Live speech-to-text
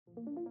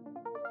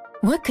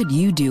What could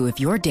you do if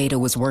your data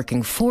was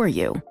working for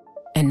you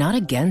and not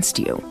against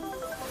you?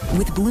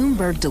 With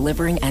Bloomberg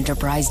delivering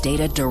enterprise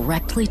data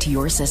directly to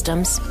your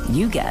systems,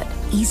 you get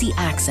easy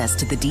access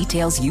to the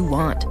details you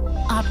want,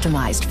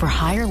 optimized for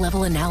higher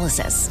level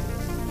analysis,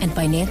 and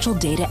financial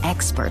data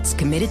experts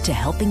committed to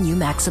helping you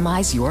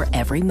maximize your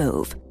every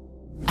move.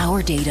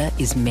 Our data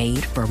is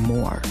made for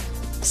more,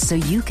 so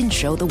you can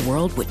show the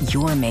world what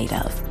you're made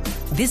of.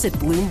 Visit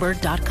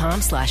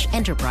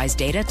Bloomberg.com/enterprise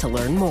data to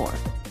learn more.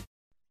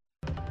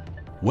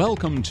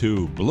 Welcome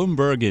to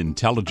Bloomberg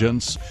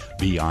Intelligence.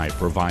 BI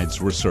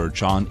provides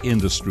research on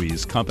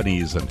industries,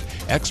 companies, and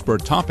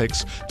expert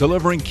topics,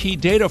 delivering key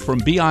data from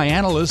BI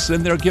analysts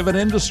in their given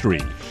industry.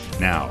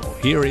 Now,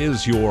 here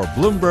is your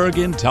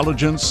Bloomberg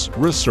Intelligence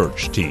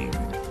research team.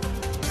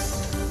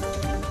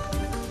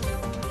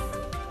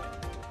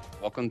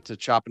 Welcome to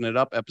Chopping It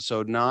Up,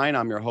 Episode 9.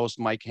 I'm your host,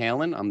 Mike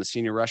Halen. I'm the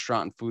Senior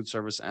Restaurant and Food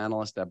Service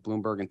Analyst at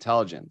Bloomberg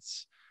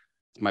Intelligence.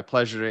 It's my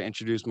pleasure to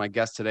introduce my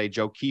guest today,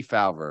 Joe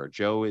Kefauver.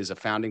 Joe is a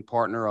founding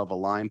partner of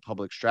Align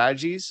Public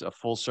Strategies, a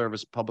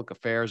full-service public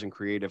affairs and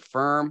creative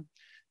firm,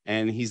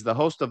 and he's the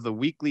host of the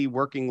weekly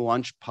Working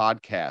Lunch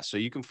podcast. So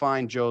you can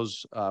find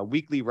Joe's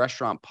weekly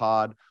restaurant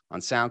pod on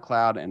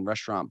SoundCloud and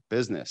Restaurant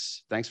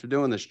Business. Thanks for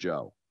doing this,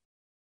 Joe.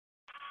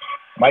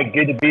 Mike,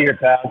 good to be here,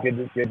 pal.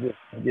 Good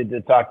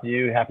to talk to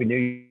you. Happy New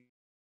Year.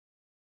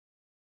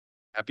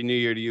 Happy New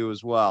Year to you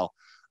as well.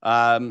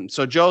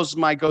 So Joe's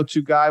my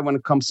go-to guy when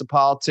it comes to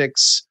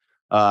politics.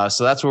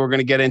 So that's what we're going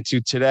to get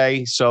into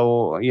today.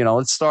 So,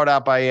 let's start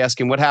out by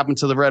asking what happened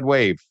to the red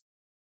wave.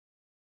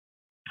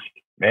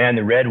 Man,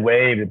 the red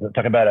wave,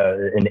 talk about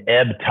an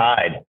ebb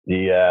tide.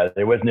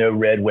 There was no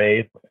red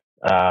wave.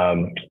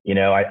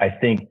 I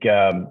think,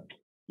 we're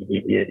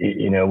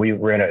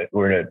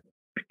in a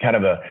kind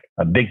of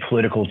a big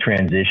political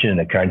transition in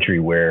the country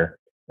where,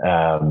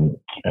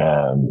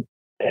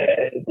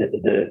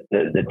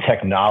 the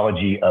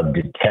technology of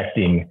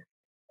detecting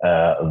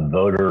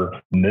voter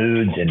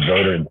moods and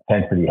voter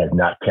intensity has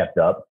not kept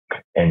up,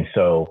 and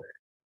so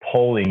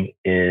polling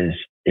is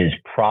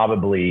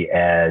probably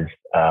as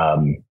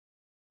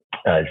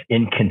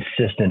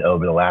inconsistent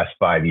over the last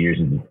 5 years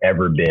as it's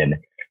ever been,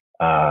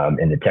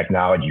 and the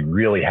technology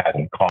really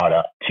hasn't caught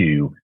up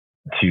to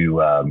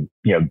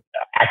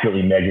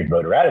accurately measured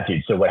voter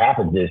attitude. So what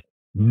happens is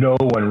no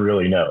one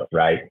really knows,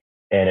 right?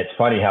 And it's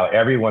funny how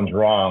everyone's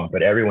wrong,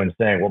 but everyone's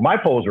saying, well, my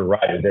polls are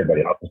right, and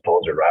everybody else's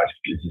polls are right.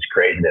 It's just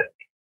craziness.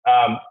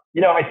 I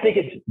think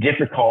it's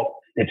difficult.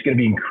 It's going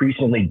to be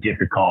increasingly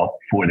difficult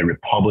for the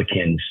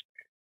Republicans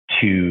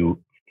to,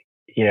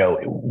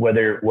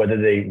 whether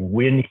they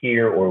win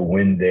here or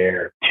win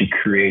there, to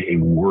create a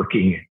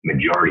working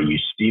majority. You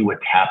see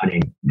what's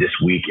happening this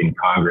week in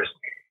Congress.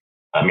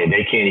 I mean,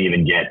 they can't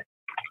even get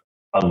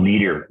a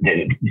leader.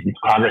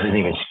 Congress isn't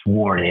even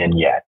sworn in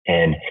yet.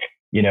 And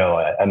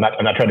I'm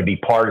not trying to be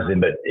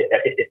partisan, but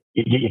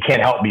you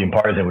can't help being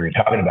partisan when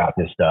you're talking about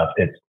this stuff.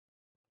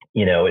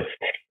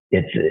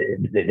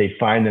 They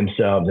find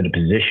themselves in a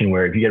position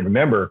where, if you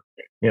remember,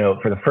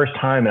 for the first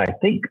time in, I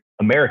think,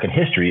 American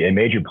history, a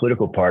major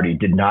political party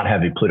did not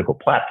have a political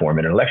platform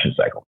in an election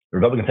cycle. The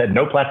Republicans had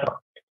no platform,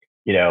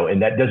 and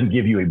that doesn't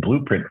give you a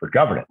blueprint for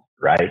governance,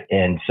 right?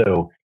 And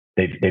so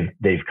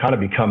they've kind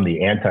of become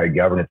the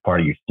anti-governance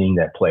party. You're seeing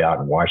that play out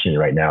in Washington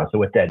right now. So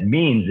what that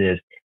means is,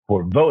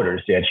 for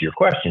voters, to answer your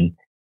question,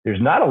 there's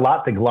not a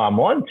lot to glom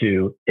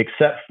onto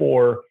except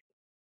for,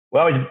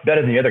 well, he's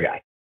better than the other guy,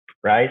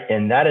 right?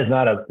 And that is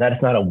not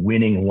a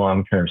winning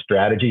long-term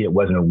strategy. It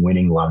wasn't a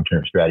winning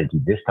long-term strategy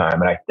this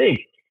time. And I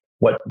think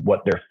what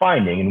they're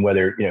finding, and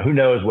whether, who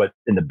knows what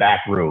in the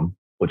back room,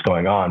 what's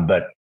going on,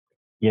 but,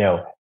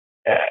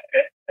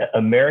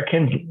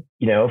 Americans,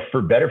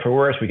 for better, for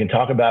worse, we can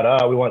talk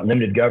about, we want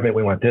limited government,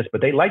 we want this,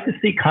 but they like to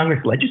see Congress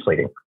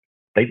legislating.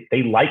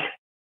 They like,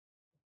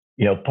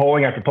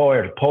 polling after polling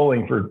after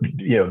polling for,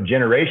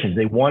 generations.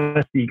 They want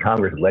to see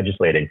Congress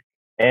legislating.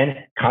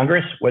 And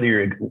Congress, whether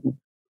you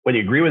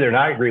agree with it or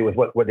not agree with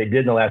what they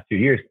did in the last 2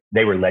 years,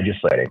 they were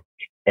legislating.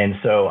 And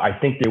so I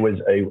think there was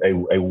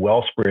a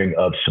wellspring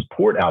of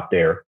support out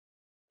there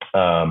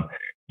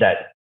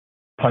that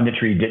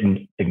punditry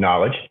didn't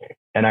acknowledge.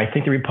 And I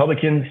think the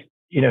Republicans,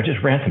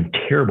 just ran some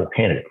terrible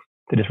candidates.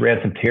 They just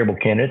ran some terrible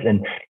candidates.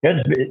 And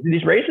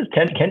these races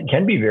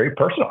can be very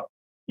personal.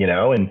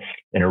 And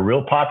a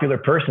real popular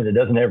person that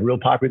doesn't have real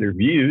popular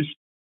views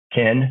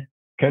can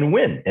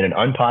win. And an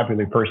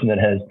unpopular person that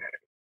has,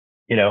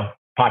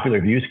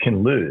 popular views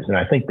can lose. And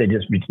I think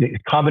it's a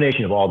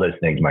combination of all those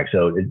things, Mike.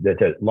 So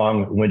that's a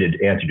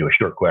long-winded answer to a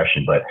short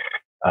question, but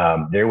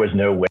there was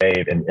no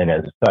wave. And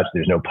as such,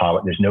 there's no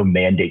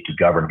mandate to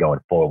govern going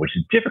forward, which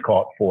is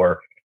difficult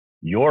for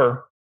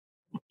your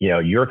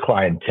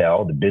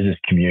clientele, the business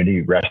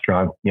community,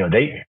 restaurants.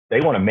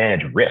 They want to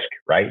manage risk,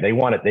 right? They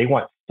want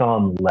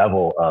some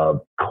level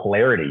of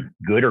clarity,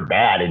 good or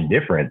bad,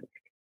 indifferent,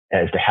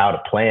 as to how to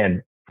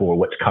plan for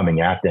what's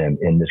coming at them.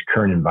 And this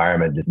current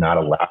environment does not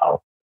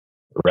allow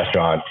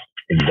restaurant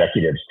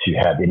executives to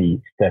have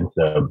any sense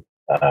of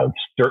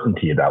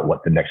certainty about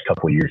what the next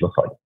couple of years looks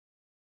like.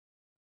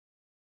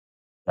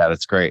 Yeah,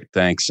 that's great.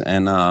 Thanks.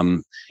 And,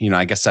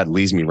 I guess that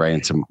leads me right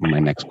into my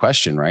next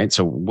question, right?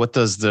 So what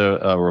does the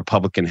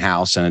Republican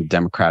House and a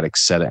Democratic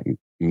Senate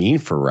mean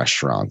for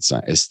restaurants?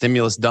 Is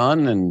stimulus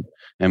done?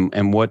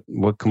 And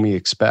what can we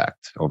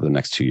expect over the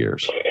next 2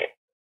 years?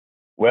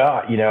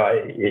 Well,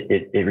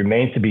 it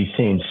remains to be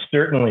seen.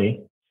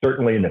 Certainly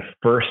in the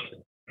first,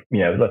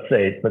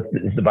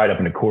 let's divide up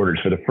into quarters.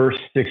 For the first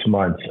 6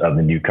 months of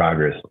the new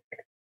Congress,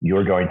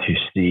 you're going to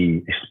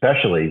see,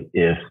 especially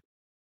if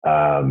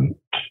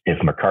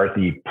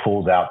McCarthy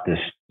pulls out this,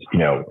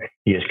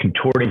 he is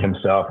contorting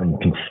himself and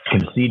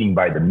conceding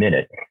by the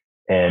minute.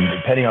 And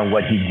depending on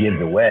what he gives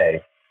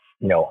away,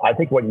 I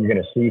think what you're going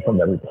to see from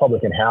the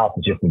Republican House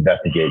is just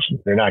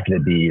investigations. They're not going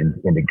to be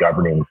into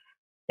governing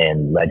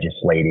and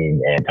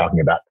legislating and talking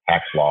about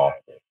tax law.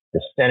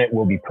 The Senate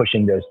will be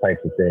pushing those types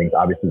of things.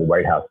 Obviously, the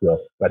White House will.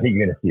 But I think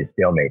you're going to see a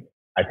stalemate.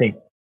 I think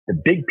the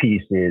big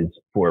piece is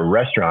for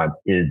restaurants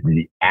is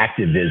the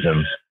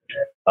activism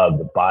of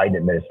the Biden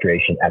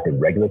administration at the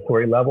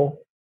regulatory level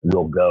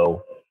will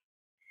go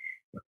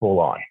full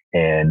on.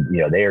 And,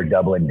 they are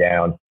doubling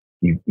down.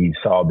 You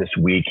saw this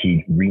week,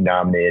 he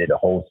renominated a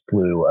whole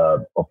slew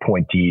of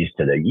appointees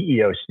to the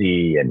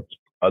EEOC and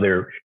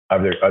other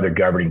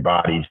governing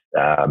bodies.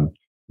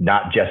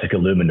 Not Jessica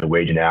Lumen to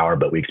wage an hour,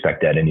 but we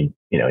expect that any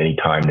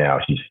time now.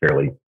 She's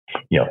fairly,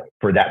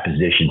 for that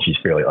position, she's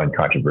fairly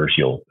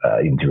uncontroversial,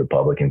 even to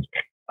Republicans.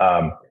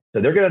 So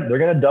they're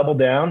gonna double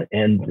down,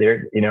 and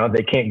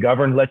they can't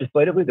govern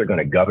legislatively. They're going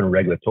to govern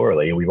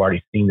regulatorily, and we've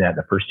already seen that in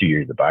the first 2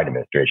 years of the Biden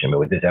administration. I mean,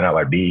 what this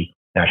NLRB,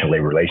 National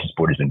Labor Relations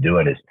Board, has been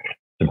doing is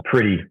some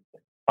pretty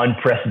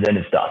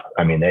unprecedented stuff.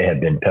 I mean, they have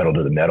been pedal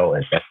to the metal,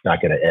 and that's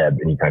not going to ebb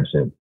anytime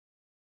soon.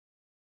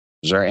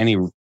 Is there any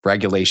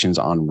regulations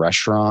on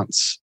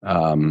restaurants,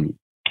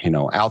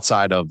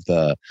 outside of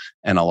the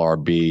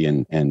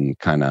NLRB and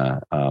kind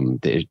of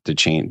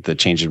the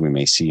changes we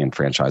may see in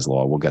franchise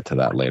law? We'll get to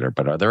that later.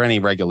 But are there any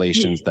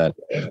regulations that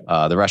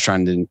the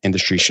restaurant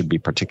industry should be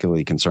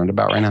particularly concerned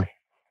about right now?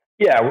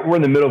 Yeah, we're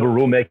in the middle of a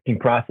rulemaking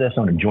process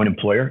on a joint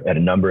employer at a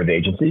number of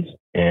agencies,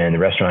 and the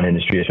restaurant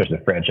industry, especially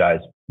the franchise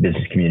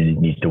business community,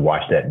 needs to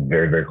watch that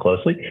very, very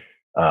closely.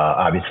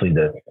 Obviously,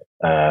 the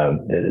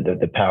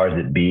powers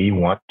that be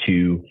want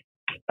to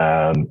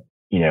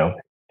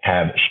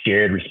have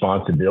shared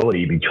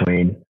responsibility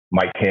between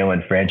Mike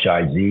Halen,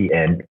 franchisee,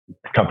 and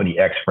company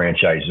X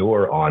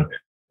franchisor on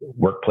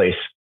workplace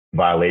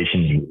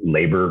violations,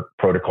 labor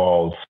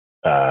protocols,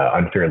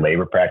 unfair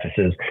labor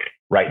practices.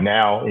 Right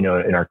now, in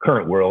our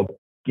current world,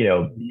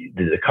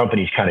 the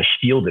company's kind of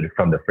shielded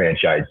from the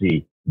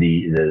franchisee.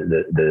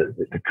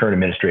 The current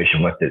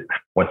administration wants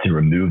to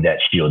remove that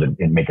shield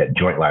and make that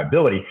joint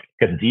liability,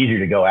 because it's easier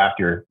to go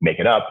after, make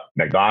it up,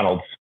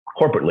 McDonald's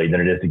corporately than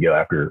it is to go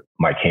after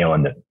Mike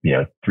Halen,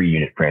 the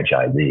 3-unit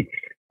franchisee.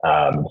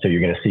 So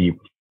you're going to see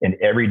in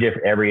every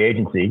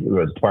agency,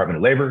 whether it's Department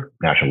of Labor,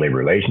 National Labor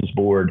Relations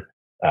Board,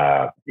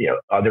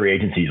 other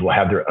agencies will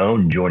have their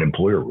own joint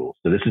employer rules.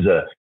 So this is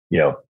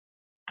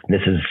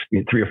this is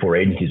 3 or 4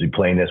 agencies we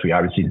play in this. We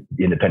obviously,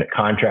 the independent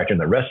contractor and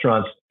the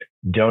restaurants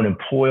don't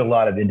employ a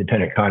lot of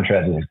independent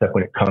contractors, except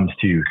when it comes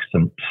to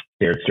some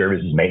shared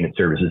services, maintenance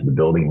services, the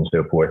buildings and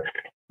so forth.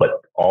 But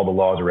all the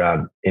laws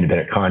around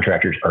independent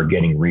contractors are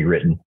getting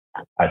rewritten.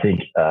 I think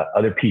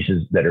other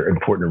pieces that are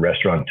important to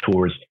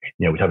restaurateurs,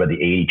 we talk about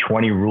the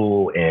 80-20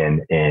 rule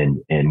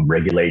and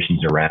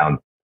regulations around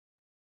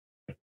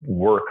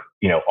work,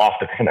 off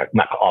the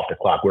not off the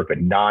clock work,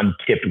 but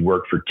non-tipped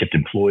work for tipped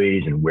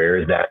employees, and where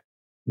is that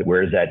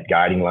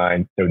guiding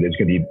line? So there's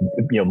going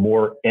to be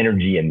more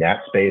energy in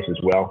that space as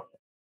well.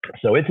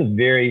 So it's a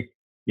very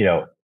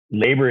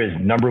labor is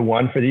number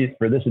one for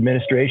this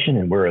administration,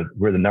 and we're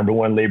the number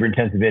one labor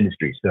intensive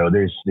industry. So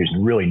there's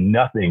really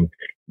nothing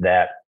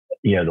that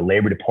the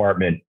Labor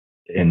Department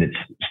and its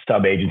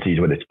sub agencies,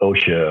 whether it's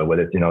OSHA,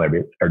 whether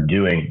it's are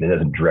doing that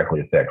doesn't directly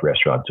affect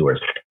restaurateurs.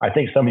 I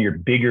think some of your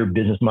bigger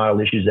business model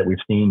issues that we've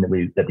seen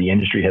that the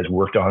industry has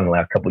worked on in the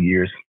last couple of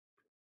years,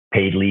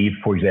 paid leave,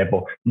 for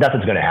example,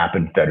 nothing's going to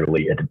happen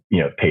federally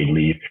at paid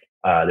leave.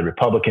 The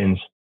Republicans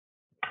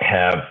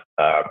have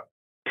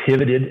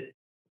pivoted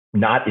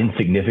not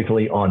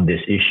insignificantly on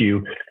this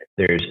issue.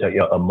 There's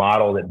a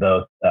model that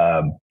both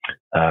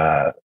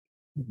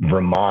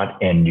Vermont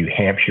and New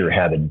Hampshire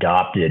have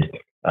adopted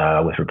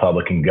with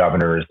Republican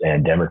governors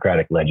and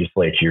Democratic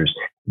legislatures.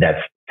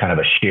 That's kind of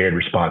a shared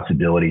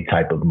responsibility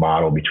type of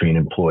model between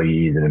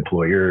employees and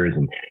employers,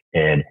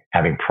 and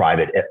having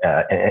private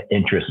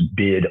interests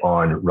bid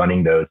on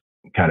running those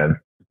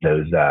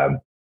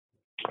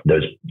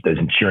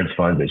insurance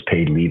funds, those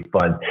paid leave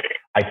funds.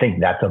 I think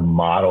that's a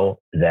model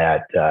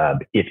that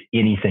if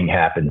anything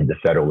happens at the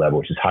federal level,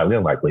 which is highly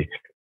unlikely,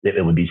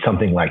 it would be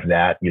something like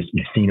that.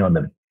 You've seen on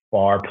the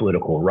far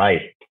political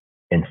right,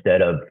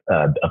 instead of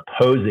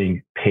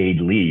opposing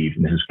paid leave,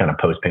 and this is kind of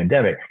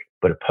post-pandemic,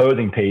 but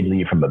opposing paid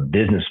leave from a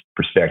business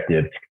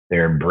perspective,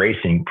 they're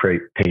embracing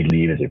paid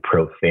leave as a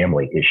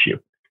pro-family issue.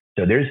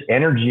 So there's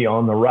energy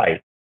on the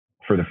right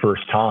for the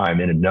first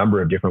time in a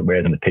number of different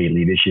ways on the paid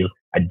leave issue.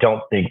 I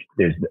don't think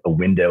there's a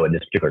window in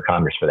this particular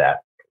Congress for that.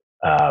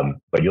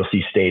 But you'll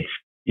see states,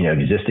 you'll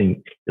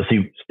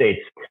see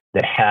states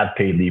that have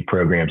paid leave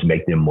programs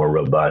make them more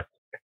robust.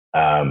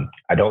 I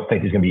don't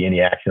think there's going to be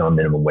any action on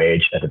minimum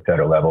wage at the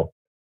federal level.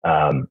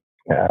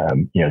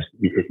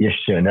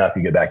 Interesting enough,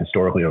 you go back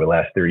historically over the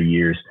last 30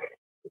 years,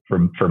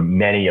 for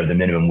many of the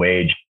minimum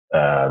wage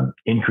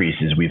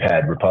increases, we've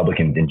had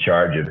Republicans in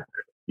charge of,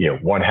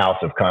 one house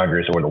of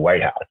Congress or the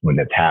White House when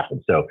that's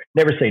happened. So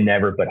never say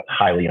never, but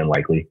highly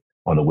unlikely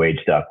on the wage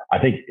stuff. I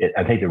think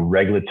the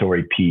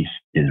regulatory piece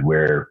is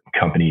where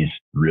companies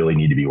really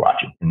need to be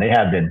watching, and they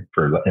have been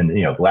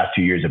the last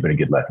 2 years have been a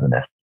good lesson in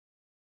that.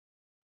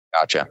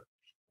 Gotcha.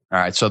 All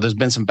right. So there's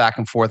been some back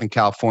and forth in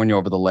California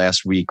over the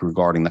last week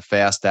regarding the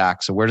FAST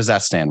Act. So where does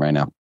that stand right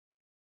now?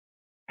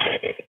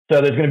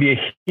 So there's going to be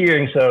a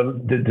hearing. So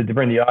to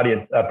bring the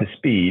audience up to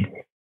speed,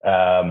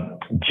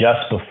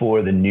 just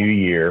before the new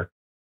year,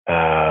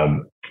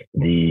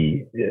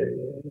 the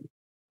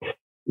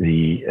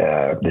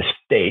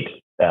state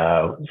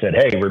said,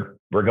 "Hey,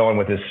 we're going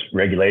with this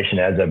regulation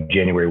as of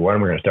January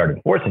 1. We're going to start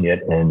enforcing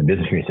it." And the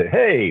business community said,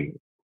 "Hey,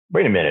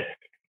 wait a minute.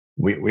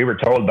 We were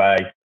told by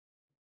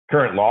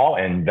current law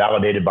and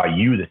validated by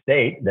you, the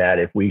state, that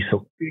if we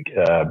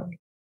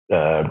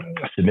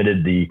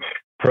submitted the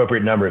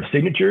appropriate number of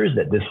signatures,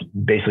 that this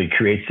basically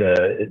creates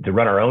to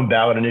run our own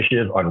ballot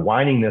initiative,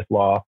 unwinding this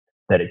law,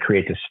 that it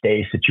creates a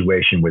stay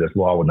situation where this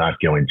law will not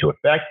go into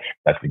effect.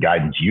 That's the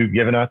guidance you've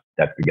given us.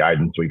 That's the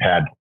guidance we've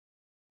had,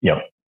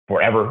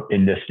 forever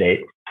in this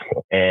state.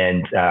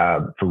 And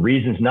for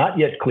reasons not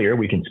yet clear,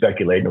 we can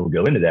speculate, and we'll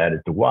go into that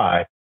as to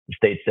why the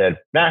state said,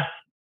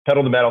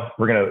 pedal to the metal.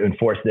 We're going to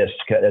enforce this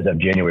as of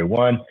January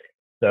 1.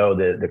 So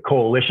the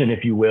coalition,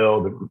 if you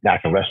will, the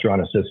National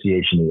Restaurant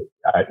Association,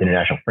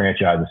 International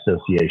Franchise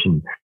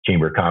Association,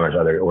 Chamber of Commerce,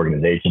 other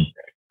organizations,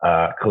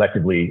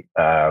 collectively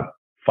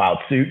filed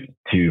suit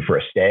for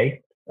a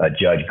stay. A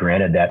judge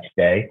granted that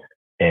stay.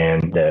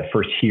 And the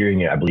first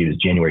hearing, I believe, is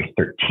January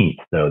 13th.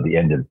 So the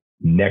end of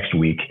next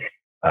week,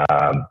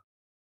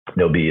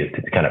 there'll be a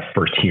kind of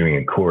first hearing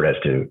in court as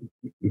to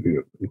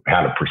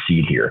how to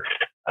proceed here.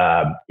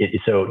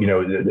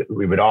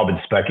 We've all been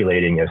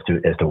speculating as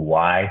to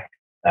why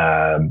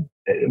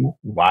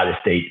the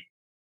state,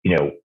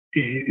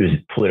 it was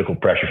political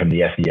pressure from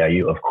the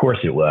SEIU. Of course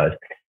it was,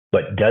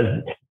 but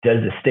does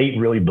the state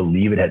really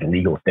believe it has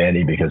legal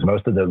standing? Because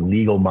most of the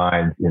legal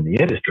minds in the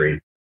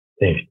industry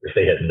think the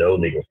state has no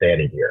legal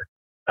standing here,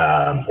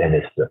 and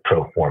it's a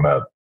pro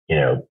forma,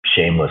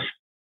 shameless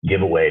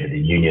giveaway to the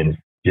unions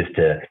just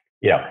to,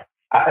 it's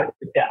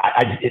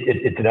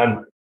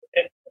an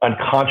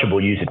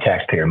unconscionable use of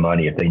taxpayer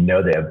money if they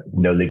know they have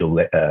no legal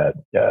leg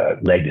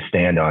to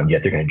stand on,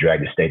 yet they're going to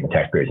drag the state and the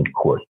taxpayers into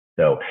court.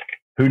 So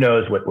who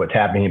knows what's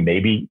happening?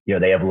 Maybe,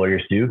 they have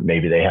lawyers too.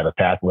 Maybe they have a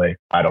pathway.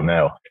 I don't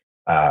know.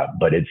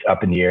 But it's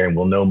up in the air, and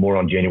we'll know more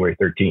on January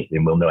 13th,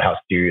 and we'll know how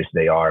serious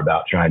they are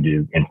about trying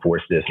to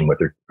enforce this and what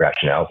their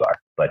rationales are.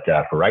 But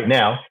for right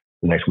now,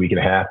 the next week and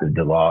a half,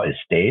 the law is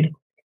stayed.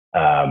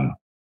 Michael,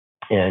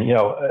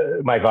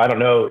 I don't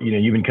know,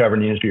 you've been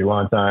covering the industry a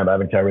long time. I've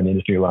been covering the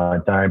industry a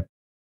long time.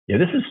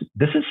 This is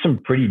some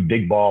pretty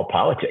big ball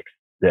politics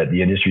that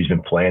the industry's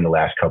been playing the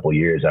last couple of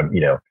years.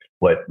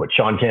 What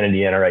Sean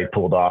Kennedy, NRA,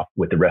 pulled off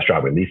with the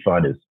Restaurant Relief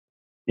Fund is,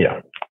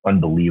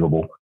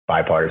 unbelievable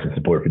bipartisan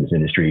support for this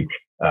industry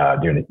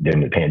during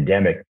the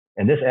pandemic.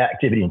 And this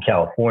activity in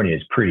California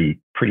is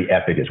pretty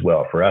epic as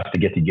well. For us to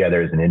get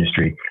together as an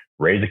industry,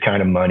 raise the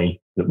kind of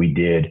money that we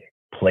did,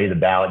 play the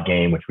ballot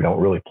game, which we don't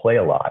really play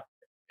a lot,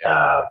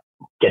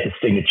 get the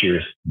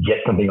signatures,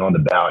 get something on the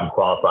ballot and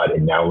qualified,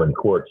 and now we're in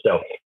court.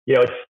 So,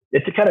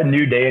 it's a kind of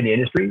new day in the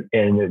industry,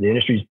 and the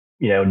industry,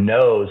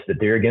 knows that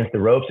they're against the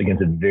ropes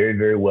against a very,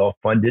 very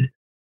well-funded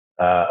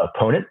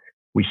opponent.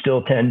 We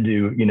still tend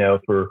to,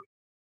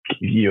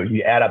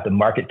 you add up the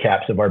market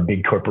caps of our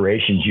big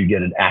corporations, you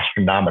get an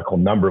astronomical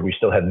number. We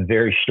still have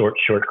very short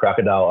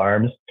crocodile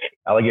arms,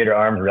 alligator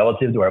arms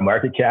relative to our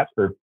market caps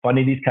for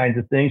funding these kinds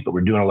of things, but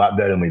we're doing a lot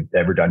better than we've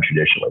ever done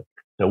traditionally.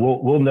 So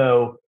we'll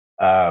know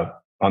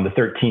on the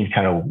 13th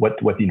kind of what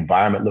the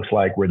environment looks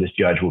like, where this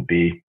judge will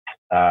be.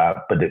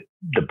 But the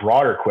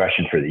broader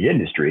question for the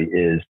industry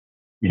is,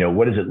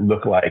 what does it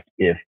look like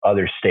if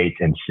other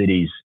states and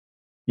cities,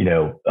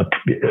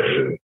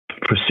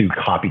 pursue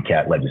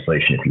copycat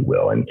legislation, if you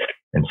will? And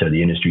so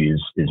the industry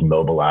is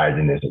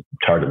mobilizing. There's a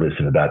target list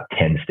of about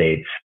 10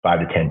 states,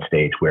 5 to 10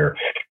 states, where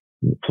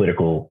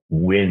political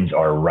winds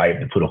are ripe.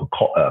 The political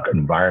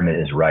environment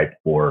is ripe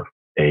for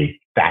a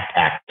FAST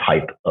Act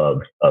type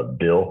of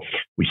bill.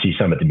 We see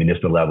some at the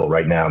municipal level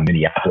right now.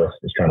 Minneapolis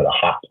is kind of the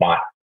hot spot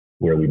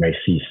where we may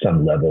see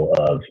some level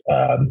of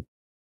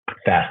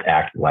FAST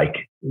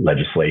Act-like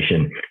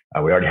legislation.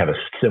 We already have a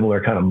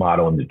similar kind of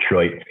model in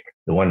Detroit.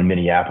 The one in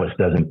Minneapolis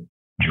doesn't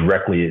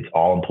directly, it's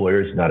all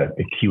employers, it's not a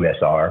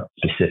QSR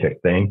specific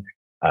thing.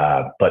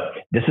 But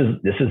this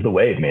is the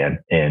wave, man.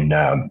 And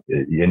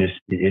the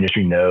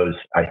industry knows,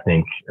 I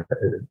think,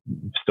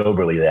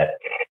 soberly, that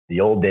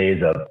the old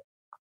days of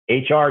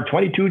HR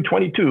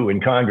 2222 in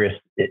Congress,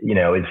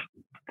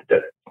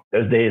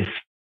 those days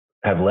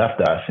have left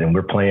us, and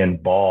we're playing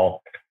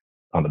ball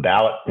on the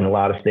ballot in a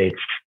lot of states.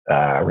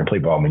 We're going to play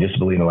ball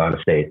municipally in a lot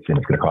of states, and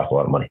it's going to cost a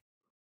lot of money.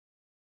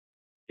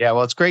 Yeah,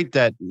 well, it's great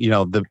that,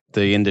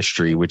 the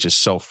industry, which is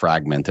so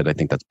fragmented, I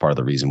think that's part of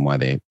the reason why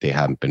they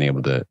haven't been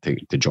able to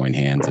join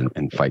hands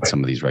and fight some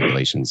of these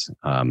regulations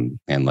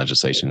and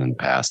legislation in the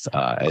past.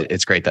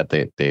 It's great that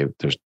they're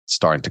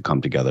starting to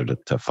come together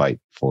to fight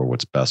for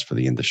what's best for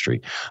the industry.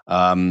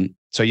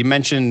 So you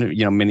mentioned,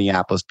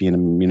 Minneapolis being a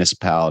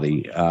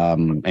municipality,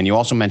 and you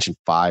also mentioned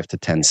 5 to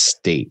 10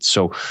 states.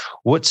 So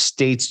what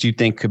states do you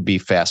think could be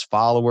fast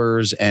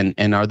followers,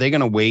 and are they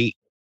going to wait?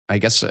 I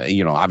guess,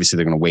 obviously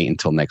they're going to wait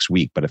until next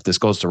week, but if this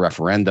goes to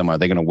referendum, are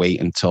they going to wait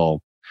until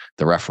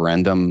the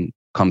referendum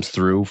comes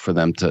through for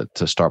them to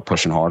start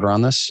pushing harder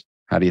on this?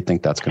 How do you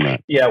think that's going to?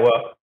 Yeah,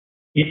 well,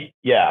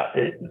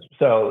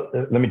 so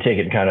let me take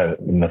it in kind of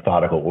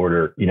methodical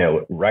order.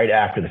 Right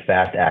after the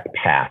FAST Act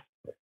passed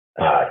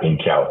in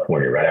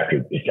California, right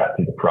after it got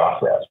through the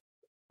process,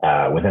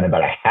 within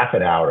about a half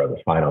an hour of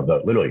the final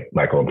vote, literally,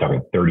 Michael, I'm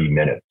talking 30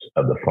 minutes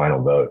of the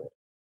final vote,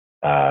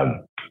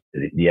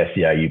 the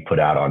SEIU put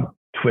out on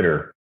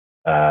Twitter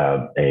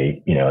a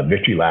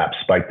victory lap,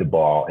 spiked the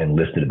ball, and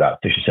listed about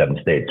 6 or 7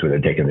 states where they're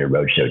taking their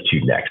roadshow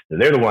to next. So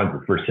they're the ones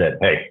that first said,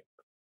 "Hey,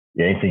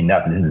 you ain't seen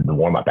nothing. This is the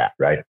warm up act,"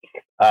 right?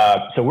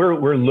 So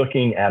we're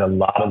looking at a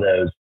lot of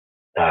those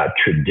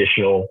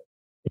traditional,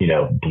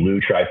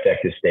 blue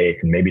trifecta states,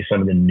 and maybe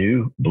some of the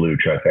new blue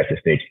trifecta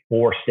states.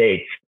 4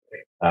 states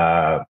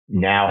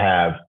now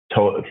have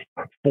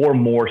 4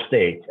 more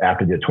states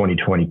after the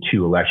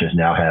 2022 elections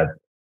now have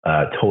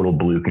total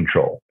blue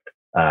control.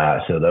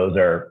 So those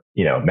are,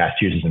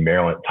 Massachusetts and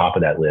Maryland top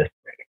of that list.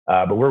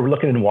 But we're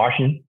looking in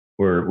Washington.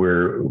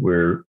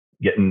 We're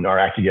getting our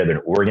act together in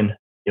Oregon,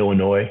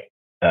 Illinois,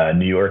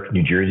 New York,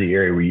 New Jersey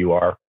area where you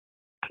are,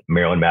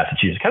 Maryland,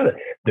 Massachusetts, kind of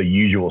the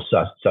usual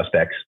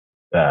suspects.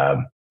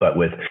 But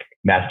with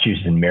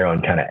Massachusetts and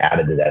Maryland kind of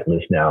added to that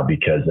list now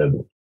because of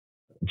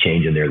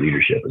change in their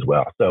leadership as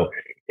well. So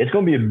it's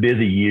going to be a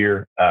busy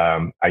year.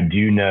 I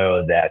do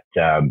know that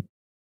the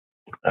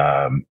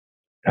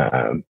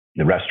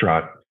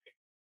restaurant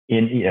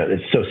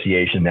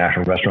association,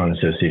 National Restaurant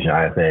Association,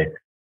 IFA,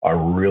 are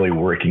really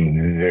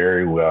working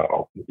very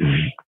well,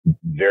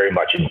 very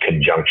much in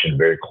conjunction,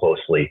 very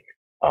closely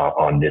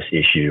on this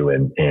issue.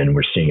 And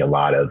we're seeing a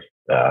lot of,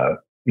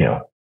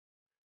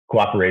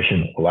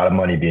 cooperation, a lot of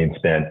money being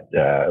spent,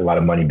 a lot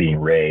of money being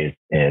raised,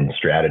 and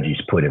strategies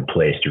put in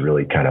place to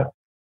really kind of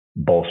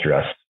bolster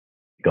us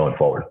going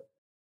forward.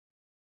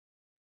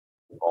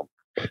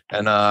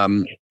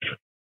 And,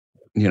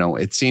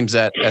 it seems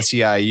that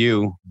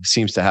SEIU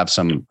seems to have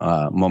some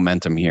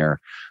momentum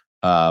here.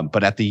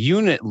 But at the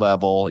unit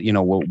level,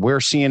 what we're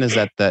seeing is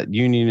that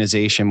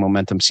unionization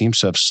momentum seems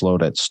to have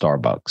slowed at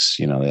Starbucks.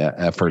 The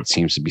effort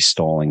seems to be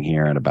stalling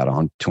here at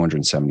about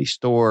 270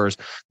 stores.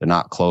 They're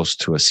not close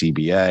to a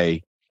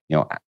CBA.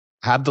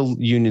 Have the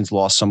unions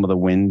lost some of the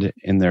wind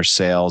in their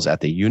sails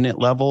at the unit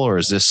level, or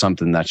is this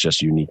something that's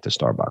just unique to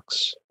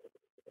Starbucks?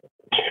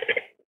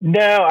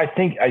 No, I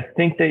think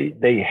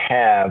they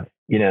have.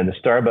 The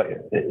Starbucks.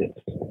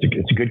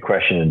 It's a good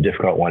question and a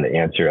difficult one to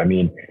answer. I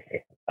mean,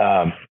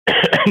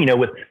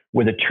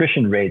 with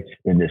attrition rates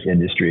in this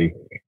industry,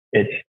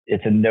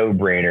 it's a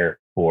no-brainer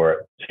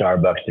for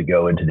Starbucks to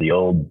go into the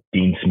old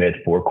Dean Smith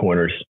Four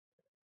Corners,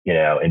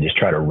 and just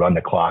try to run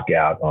the clock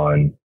out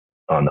on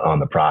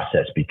the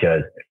process,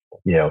 because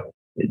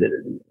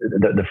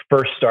the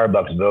first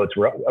Starbucks votes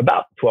were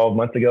about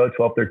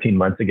 13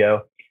 months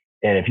ago.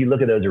 And if you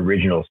look at those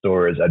original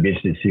stores, I'd be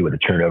interested to see what the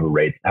turnover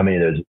rates, how many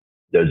of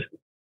those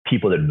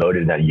people that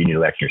voted in that union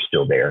election are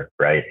still there,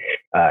 right?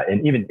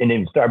 And even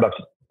Starbucks,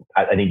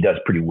 I think, does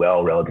pretty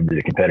well relative to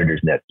the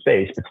competitors in that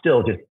space, but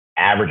still just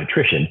average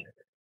attrition.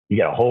 You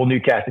got a whole new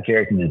cast of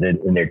characters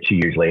in there 2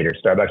 years later.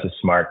 Starbucks is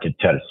smart to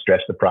try to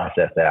stretch the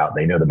process out.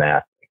 They know the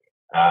math.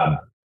 And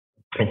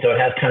so it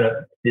has kind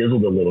of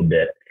fizzled a little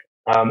bit.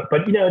 But,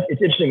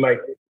 it's interesting,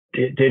 Mike,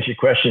 to answer your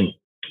question,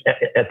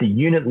 at the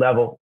unit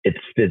level, it's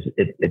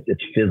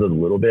fizzled a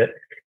little bit.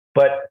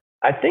 But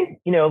I think,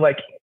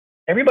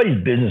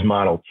 everybody's business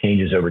model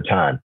changes over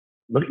time.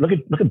 Look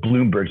at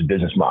Bloomberg's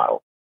business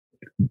model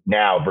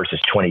now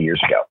versus 20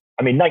 years ago.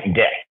 I mean, night and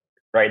day,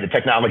 right? The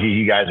technology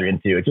you guys are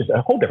into, it's just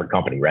a whole different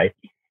company, right?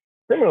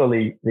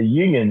 Similarly, the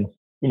unions,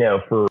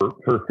 for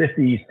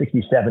 50,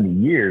 60, 70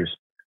 years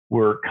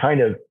were kind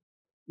of,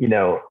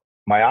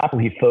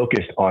 myopically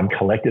focused on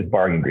collective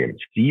bargaining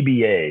agreements.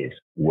 CBAs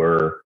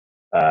were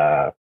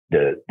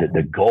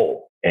the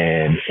goal,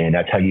 and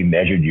that's how you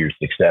measured your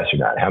success or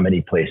not. How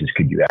many places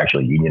could you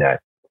actually unionize?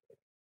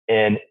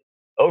 And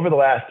over the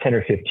last 10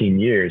 or 15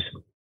 years,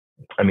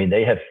 I mean,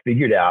 they have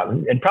figured out,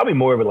 and probably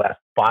more over the last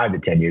 5 to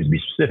 10 years to be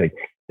specific,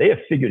 they have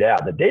figured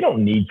out that they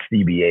don't need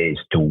CBAs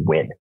to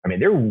win. I mean,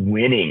 they're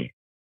winning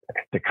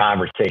the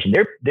conversation.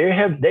 The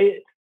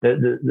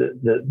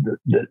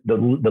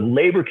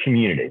labor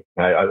community,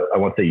 I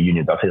won't say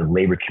unions, I'll say the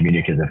labor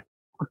community, because of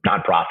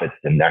nonprofits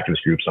and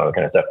activist groups and all that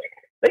kind of stuff,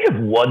 they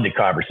have won the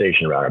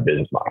conversation around our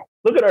business model.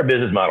 Look at our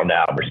business model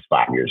now versus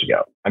 5 years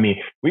ago. I mean,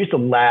 we used to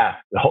laugh.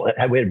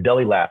 We had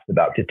belly laughs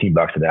about $15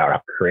 an hour,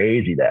 how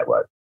crazy that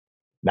was.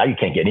 Now you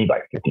can't get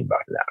anybody for $15 an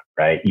hour,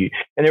 right?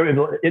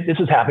 This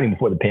was happening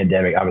before the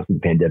pandemic. Obviously,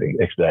 the pandemic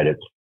expedited,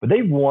 but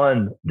they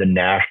won the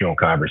national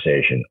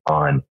conversation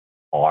on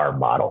our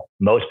model.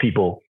 Most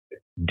people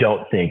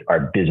don't think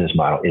our business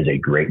model is a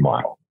great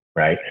model,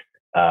 right?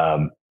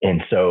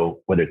 And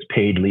so whether it's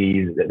paid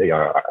leave,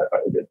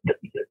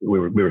 we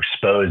were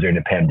exposed during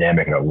the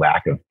pandemic and a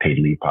lack of paid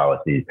leave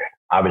policies.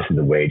 Obviously,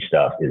 the wage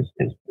stuff is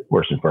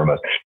worse and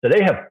foremost. So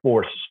they have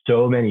forced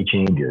so many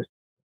changes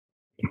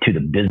to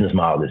the business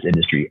model of this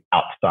industry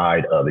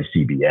outside of a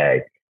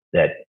CBA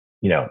that,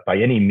 by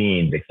any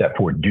means, except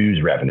for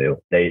dues revenue,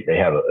 they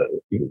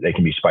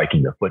can be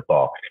spiking the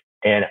football.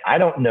 And I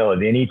don't know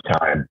of any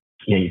time,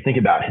 you think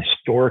about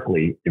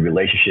historically the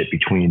relationship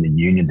between the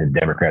unions and the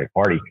Democratic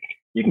Party.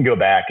 You can go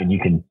back and you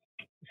can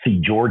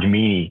see George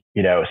Meany,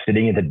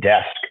 sitting at the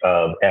desk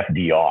of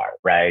FDR,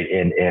 right?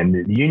 And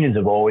the unions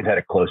have always had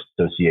a close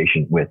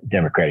association with the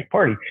Democratic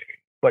Party.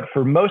 But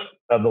for most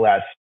of the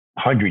last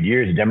 100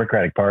 years, the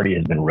Democratic Party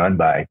has been run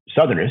by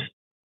Southerners,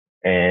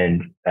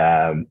 and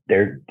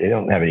they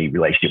don't have any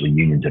relationship with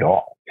unions at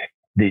all.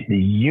 The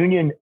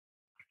union,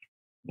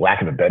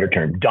 lack of a better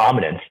term,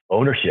 dominance,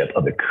 ownership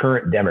of the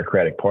current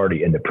Democratic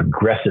Party and the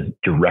progressive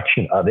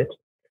direction of it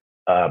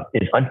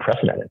is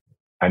unprecedented.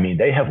 I mean,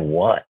 they have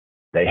won.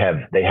 They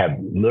have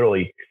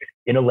literally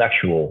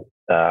intellectual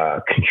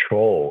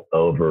control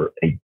over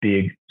a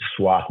big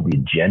swath of the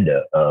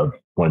agenda of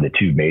one of the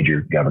two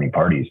major governing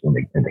parties in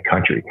the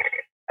country.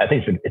 I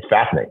think it's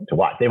fascinating to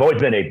watch. They've always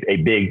been a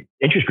big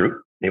interest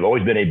group. They've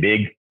always been a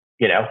big,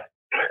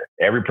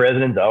 every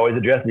president's always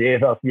addressed the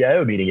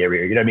AFL-CIO meeting every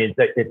year. You know what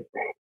I mean?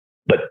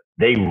 But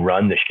they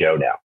run the show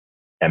now.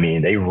 I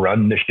mean, they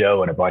run the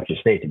show in a bunch of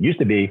states. It used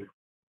to be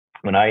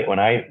when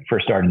I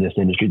first started in this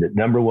industry, that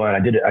number one,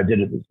 it's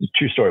a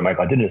true story,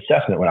 Michael. I did an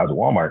assessment when I was at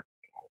Walmart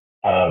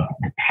of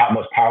the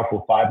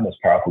five most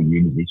powerful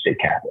unions in each state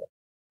capital.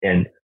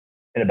 And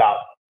about,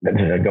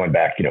 going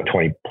back,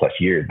 20 plus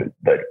years,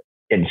 but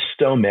in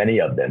so many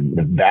of them,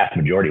 the vast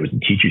majority was the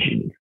teachers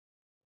union.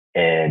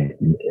 And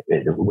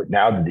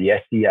now the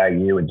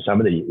SEIU and some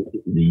of the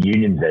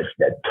unions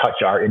that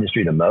touch our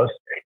industry the most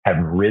have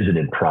risen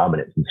in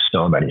prominence in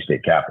so many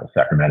state capitals.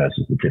 Sacramento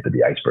is the tip of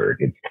the iceberg.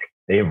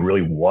 They have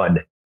really won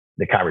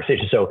the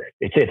conversation. So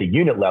they say at the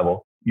unit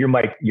level, you're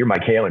Mike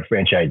Halen,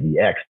 franchisee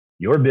X.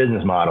 Your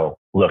business model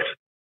looks,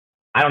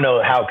 I don't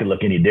know how it could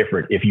look any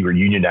different if you were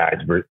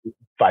unionized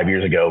 5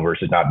 years ago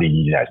versus not being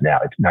unionized now.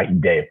 It's night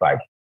and day from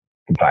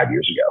 5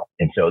 years ago.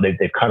 And so they've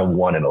kind of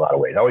won in a lot of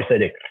ways. I always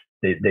say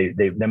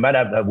they might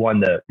have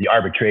won the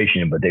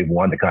arbitration, but they've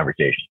won the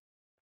conversation.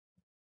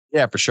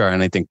 Yeah, for sure.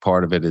 And I think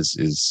part of it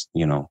is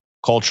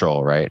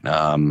cultural, right?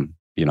 I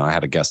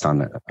had a guest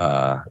on a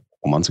couple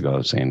months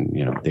ago saying,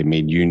 they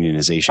made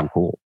unionization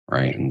cool,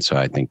 right? And so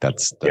I think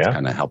that's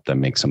kind of helped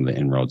them make some of the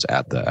inroads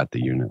at the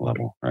unit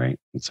level, right?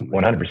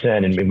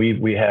 100%. And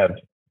we have,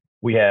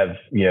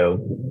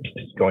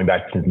 going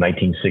back since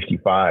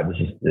 1965, this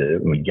is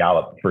when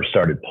Gallup first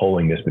started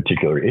polling this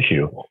particular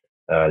issue.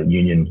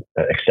 Union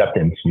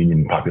acceptance,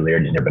 union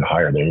popularity has never been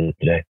higher than it is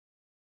today.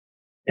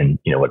 And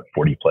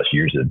 40 plus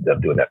years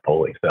of doing that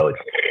polling. So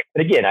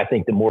but again, I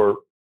think the more,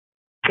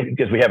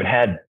 because we haven't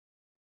had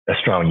a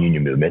strong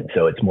union movement,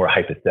 so it's more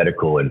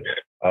hypothetical and,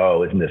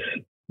 oh, isn't this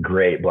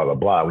great, blah, blah,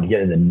 blah. When you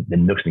get in the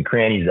nooks and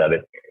crannies of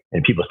it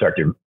and people start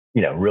to,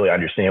 really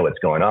understand what's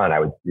going on,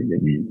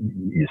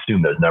 you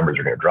assume those numbers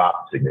are going to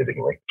drop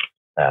significantly.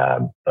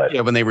 But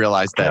when they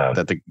realize that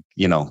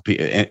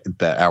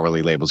the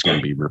hourly label is going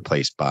to be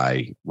replaced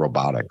by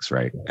robotics,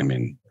 right? I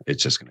mean,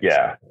 it's just going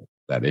to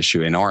that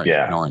issue in our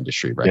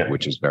industry, right?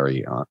 Which is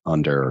very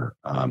under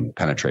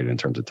penetrated in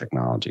terms of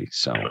technology.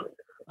 So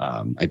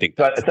I think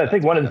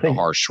one of the things,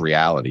 harsh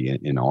reality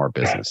in our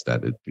business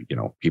that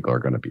people are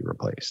going to be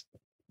replaced.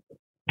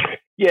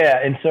 Yeah,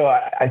 and so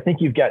I think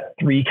you've got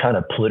three kind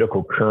of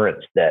political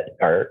currents that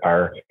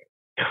are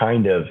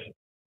kind of,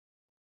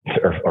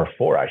 or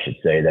four, I should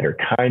say, that are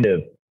kind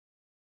of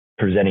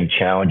presenting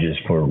challenges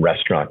for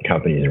restaurant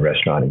companies and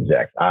restaurant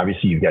execs.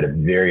 Obviously, you've got a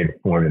very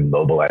informed and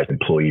mobilized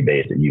employee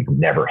base that you've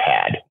never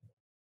had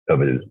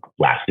over the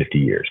last 50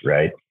 years,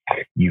 right?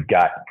 You've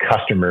got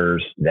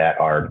customers that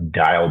are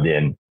dialed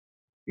in,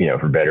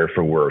 for better or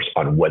for worse,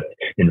 on what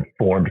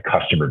informed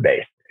customer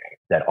base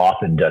that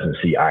often doesn't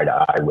see eye to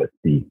eye with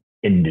the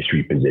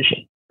industry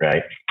position,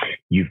 right?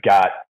 You've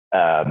got,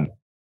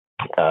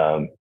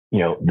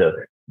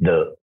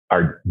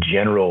 our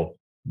general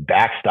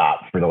backstop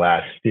for the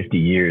last 50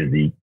 years,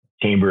 the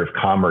Chamber of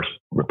Commerce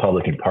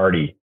Republican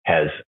Party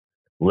has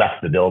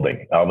left the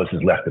building. Elvis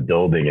has left the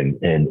building,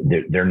 and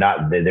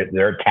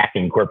they're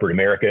attacking corporate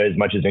America as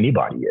much as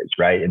anybody is,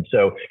 right? And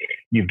so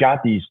you've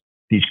got these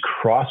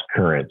cross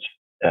currents.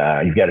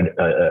 You've got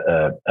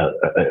a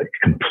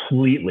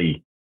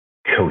completely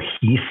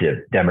cohesive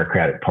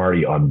Democratic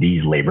Party on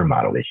these labor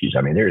model issues.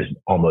 I mean, there's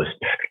almost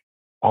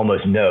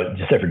no,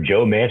 except for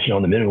Joe Manchin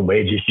on the minimum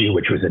wage issue,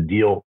 which was a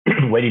deal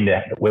waiting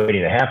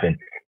to happen.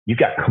 you've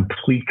got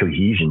complete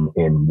cohesion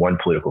in one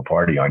political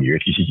party on your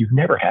issues that you've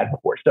never had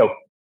before. So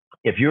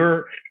if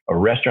you're a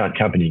restaurant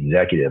company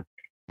executive,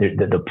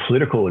 the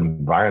political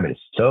environment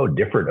is so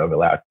different over the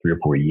last 3 or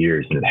 4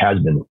 years than it has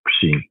been the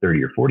preceding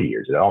 30 or 40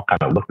 years. It all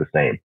kind of look the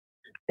same.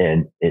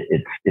 And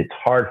it's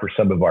hard for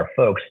some of our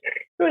folks.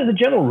 As a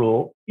general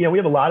rule, we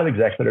have a lot of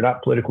execs that are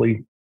not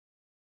politically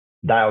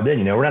dialed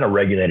in. We're not a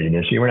regulated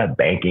industry. We're not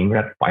banking.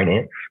 We're not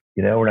finance.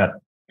 We're not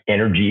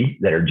energy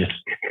that are just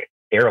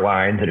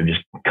airlines that are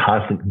just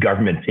constant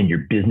governments in your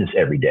business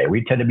every day.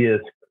 We tend to be a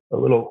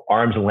little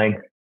arm's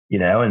length,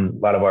 and a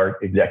lot of our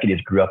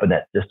executives grew up in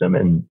that system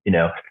and,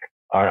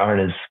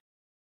 aren't as,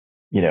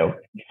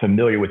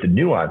 familiar with the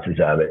nuances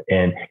of it.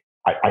 And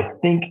I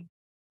think,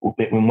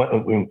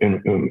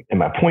 and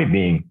my point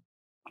being,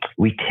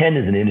 we tend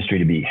as an industry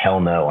to be hell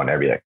no on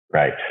everything,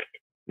 right?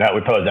 No,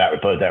 we oppose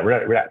that.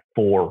 We're not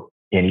for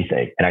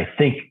anything. And I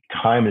think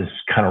time has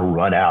kind of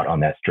run out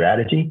on that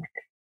strategy.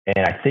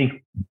 And I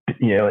think,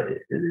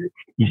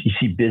 you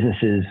see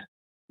businesses,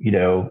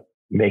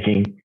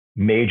 making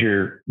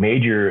major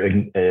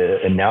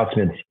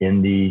announcements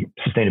in the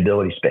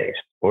sustainability space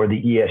or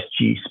the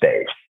ESG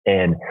space.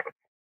 And,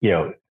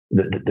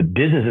 the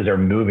businesses are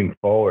moving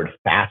forward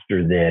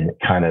faster than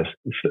kind of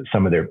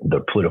some of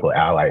the political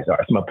allies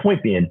are. So my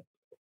point being,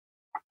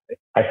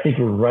 I think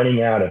we're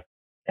running out of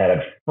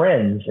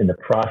friends in the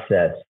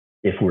process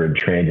if we're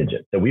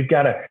intransigent. So we've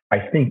got to, I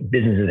think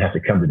businesses have to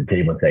come to the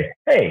table and say,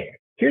 hey,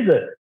 here's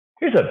a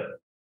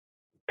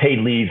paid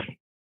leave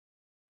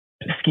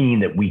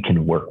scheme that we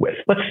can work with.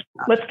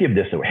 Let's give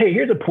this away. Hey,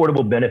 here's a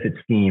portable benefit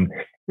scheme.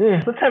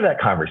 Let's have that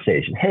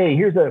conversation. Hey,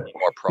 here's a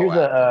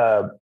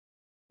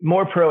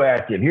more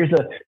proactive. Here's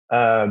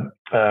a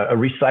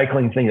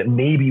recycling thing that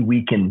maybe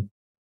we can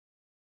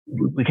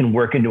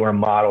work into our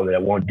model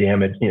that won't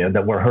damage,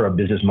 that won't hurt our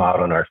business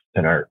model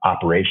and our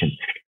operations.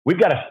 We've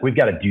got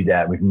to do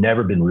that. We've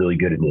never been really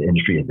good in the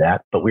industry at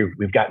that, but we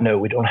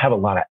don't have a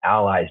lot of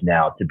allies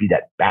now to be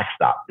that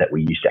backstop that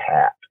we used to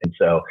have. And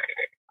so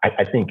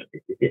I think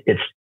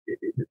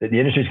the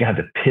industry is going to have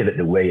to pivot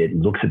the way it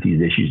looks at these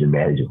issues and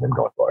manages them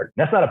going forward.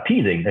 That's not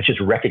appeasing. That's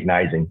just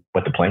recognizing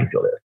what the playing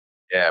field is.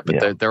 Yeah,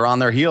 but they're on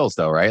their heels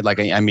though, right?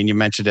 Like, I mean, you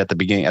mentioned at the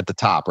beginning, at the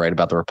top, right,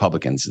 about the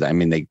Republicans. I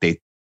mean, the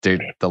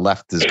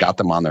left has got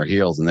them on their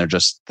heels, and they're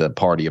just the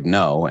party of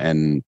no,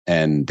 and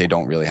they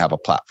don't really have a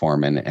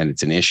platform, and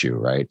it's an issue,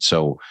 right?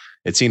 So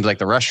it seems like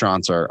the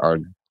restaurants are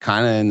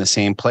kind of in the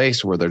same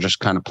place where they're just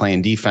kind of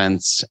playing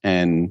defense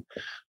and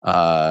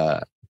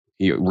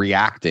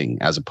reacting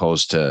as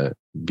opposed to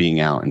being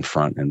out in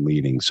front and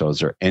leading. So is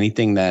there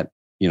anything that,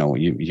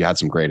 you had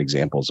some great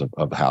examples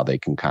of how they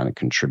can kind of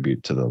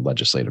contribute to the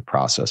legislative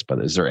process,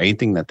 but is there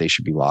anything that they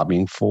should be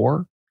lobbying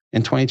for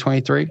in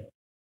 2023?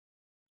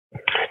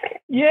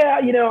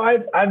 Yeah,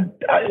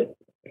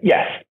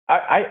 yes,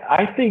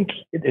 I think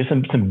there's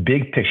some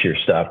big picture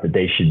stuff that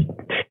they should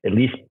at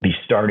least be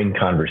starting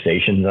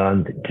conversations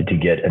on to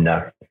get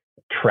enough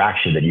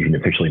traction that you can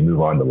officially move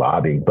on to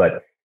lobbying.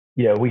 But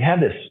we've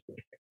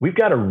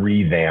got to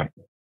revamp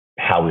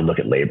how we look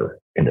at labor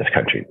in this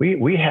country.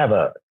 We have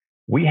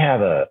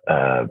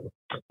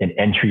an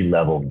entry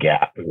level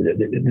gap.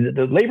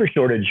 The labor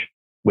shortage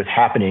was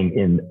happening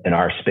in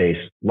our space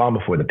long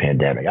before the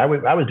pandemic. I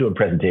was doing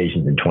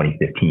presentations in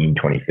 2015,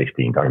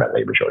 2016, talking about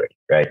labor shortage,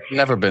 right?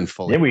 Never been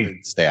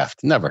fully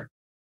staffed. Never.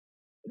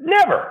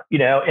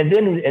 And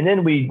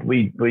then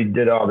we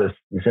did all this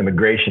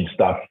immigration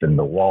stuff and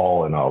the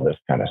wall and all this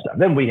kind of stuff.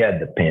 Then we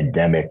had the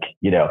pandemic.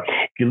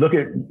 If you look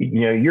at,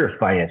 you're a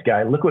finance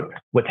guy, look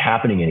what's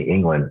happening in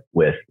England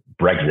with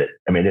Brexit.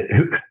 I mean,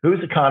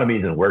 whose economy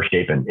is in worse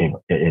shape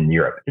in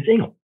Europe? It's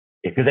England.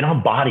 Because they don't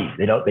have bodies.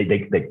 They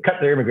cut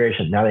their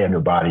immigration. Now they have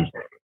no bodies.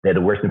 They have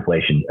the worst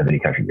inflation of any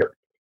country in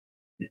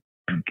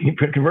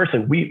Europe.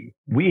 Conversely,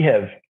 we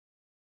have,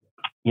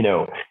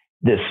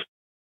 this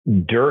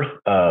dearth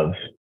of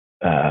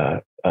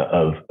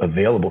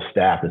available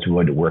staff that's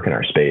willing to work in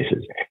our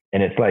spaces.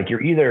 And it's like,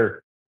 you're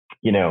either,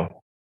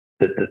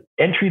 the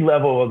entry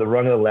level of the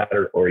rung of the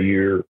ladder, or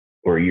you're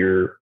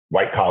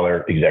white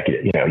collar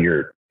executive,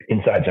 you're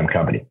inside some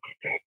company.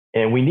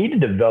 And we need to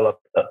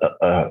develop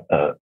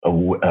a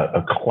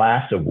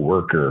class of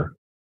worker,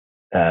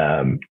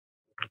 and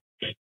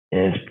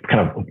it's kind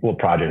of a little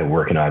project I'm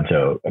working on,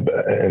 so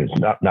it's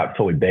not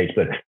fully baked.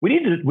 But we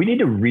need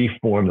to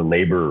reform the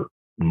labor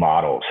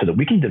model so that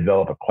we can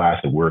develop a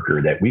class of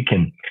worker that we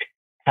can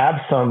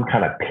have some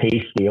kind of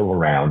pay scale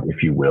around,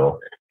 if you will,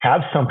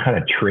 have some kind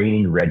of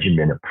training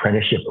regimen,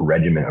 apprenticeship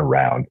regimen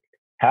around,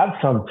 have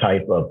some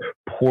type of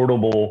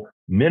portable,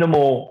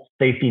 minimal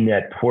safety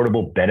net,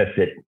 portable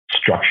benefit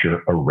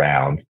structure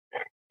around,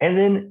 and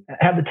then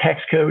have the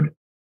tax code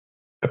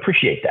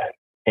appreciate that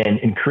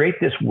and create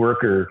this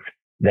worker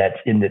that's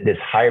in this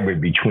hybrid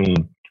between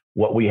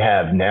what we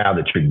have now,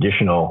 the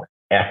traditional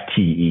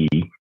FTE,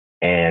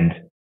 and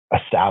a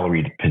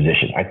salaried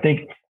position. I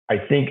think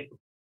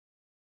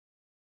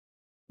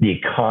the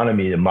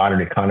economy, the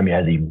modern economy,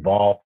 has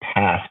evolved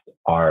past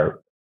our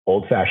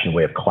old-fashioned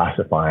way of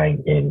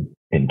classifying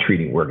and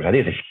treating workers. I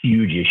think it's a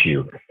huge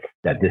issue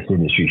that this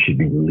industry should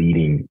be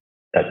leading,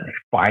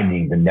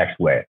 finding the next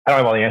way. I don't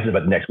have all the answers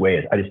about the next way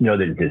is. I just know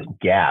that it's this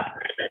gap.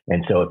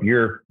 And so if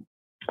you're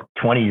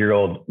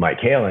 20-year-old Mike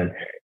Halen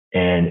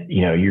and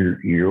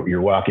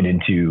you're walking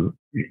into,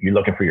 you're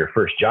looking for your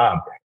first job,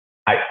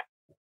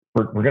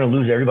 we're going to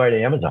lose everybody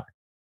to Amazon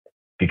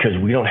because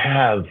we're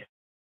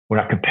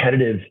not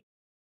competitive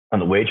on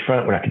the wage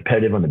front. We're not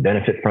competitive on the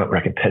benefit front. We're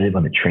not competitive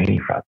on the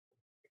training front.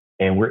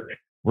 And we're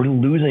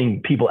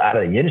losing people out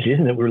of the industry.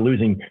 Isn't it? We're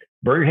losing,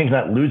 Burger King's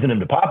not losing them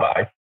to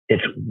Popeye.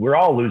 We're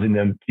all losing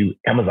them to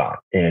Amazon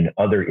and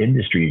other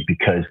industries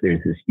because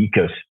there's this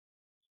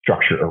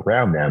structure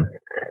around them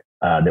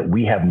that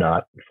we have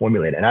not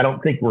formulated. And I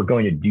don't think we're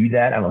going to do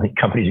that. I don't think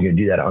companies are going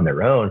to do that on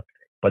their own,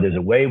 but there's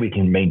a way we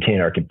can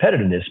maintain our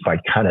competitiveness by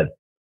kind of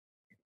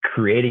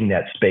creating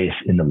that space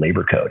in the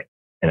labor code.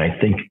 And I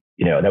think,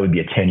 that would be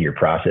a 10-year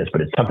process,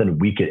 but it's something that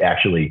we could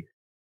actually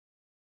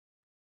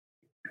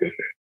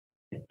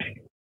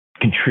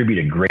contribute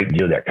a great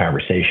deal of that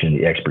conversation,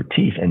 the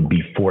expertise, and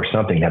before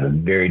something, have a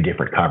very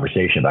different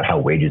conversation about how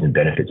wages and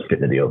benefits fit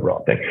into the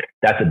overall thing.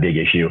 That's a big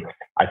issue.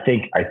 I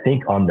think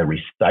on the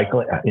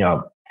recycling,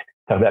 talk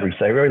about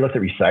recycling. Everybody looks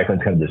at recycling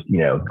as kind of this,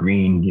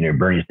 green,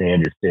 Bernie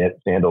Sanders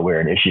sandal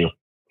wearing issue.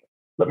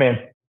 Look, man,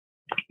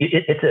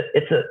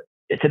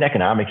 it's an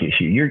economic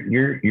issue.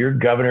 Your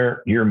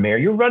governor, your mayor,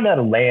 you're running out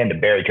of land to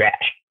bury trash.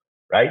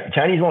 Right? The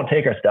Chinese won't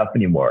take our stuff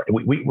anymore.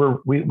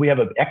 We have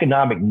an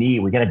economic need.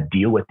 We got to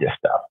deal with this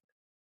stuff.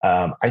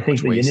 I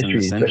think the industry,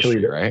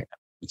 especially, right?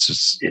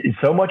 It's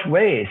so much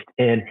waste,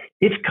 and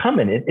it's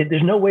coming.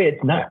 There's no way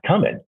it's not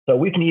coming. So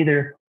we can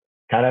either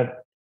kind of,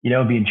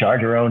 be in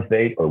charge of our own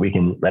fate, or we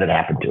can let it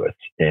happen to us.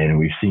 And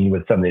we've seen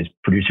with some of these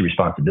producer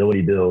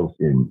responsibility bills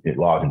in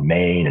laws in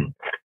Maine and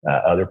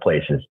other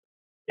places,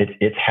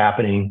 it's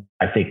happening.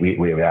 I think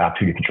we have an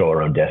opportunity to control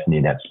our own destiny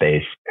in that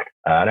space.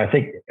 And I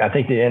think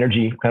the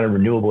energy, kind of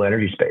renewable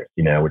energy space,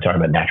 we're talking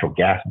about natural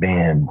gas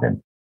bans,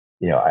 and,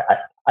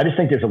 I just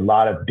think there's a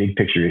lot of big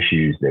picture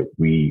issues that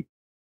we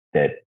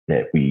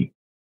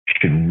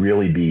should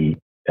really be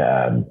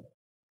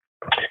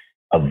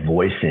a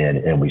voice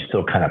in, and we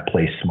still kind of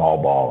play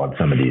small ball on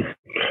some of these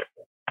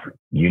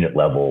unit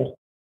level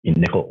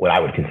what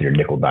I would consider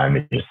nickel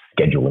diamond, just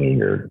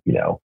scheduling or,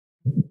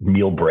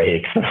 meal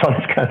breaks and all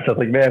this kind of stuff.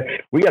 Like, man,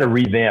 we got to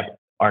revamp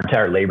our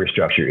entire labor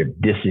structure if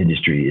this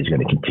industry is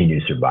going to continue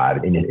to survive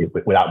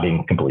without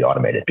being completely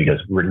automated, because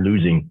we're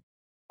losing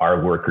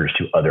our workers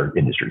to other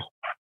industries.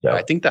 So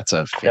I think that's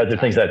a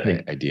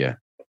fantastic idea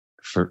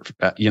for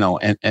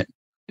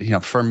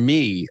for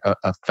me,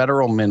 a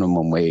federal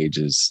minimum wage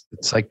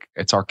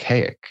it's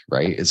archaic,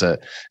 right? Is a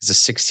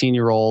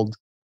 16-year-old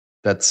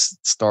that's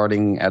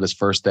starting at his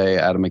first day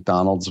at a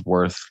McDonald's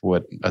worth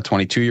what a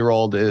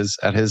 22-year-old is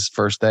at his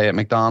first day at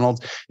McDonald's?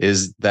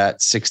 Is that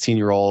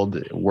 16-year-old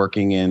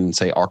working in,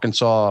 say,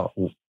 Arkansas,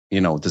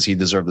 does he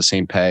deserve the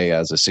same pay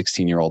as a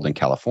 16-year-old in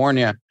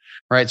California?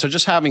 Right. So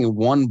just having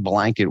one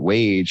blanket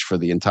wage for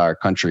the entire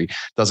country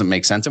doesn't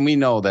make sense. And we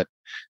know that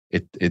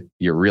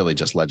you're really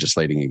just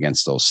legislating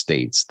against those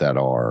states that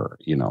are,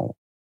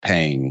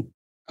 paying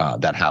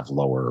that have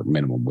lower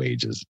minimum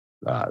wages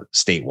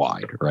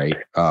statewide. Right.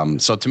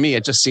 So to me,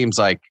 it just seems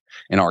like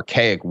an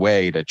archaic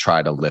way to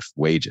try to lift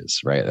wages.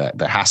 Right.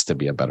 There has to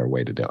be a better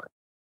way to do it.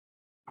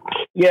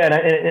 Yeah,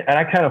 and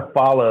I kind of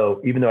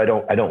follow, even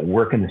though I don't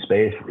work in the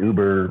space,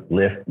 Uber,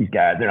 Lyft, these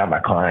guys, they're not my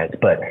clients,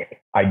 but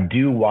I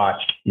do watch,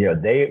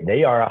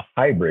 they are a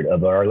hybrid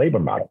of our labor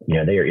model.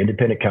 They are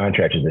independent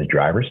contractors as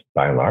drivers,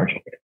 by and large.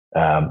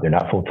 They're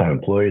not full-time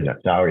employees,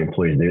 not salary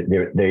employees.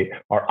 They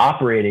are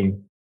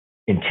operating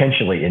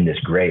intentionally in this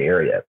gray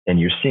area. And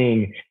you're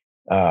seeing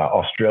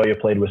Australia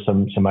played with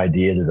some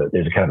ideas.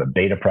 There's a kind of a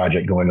beta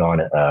project going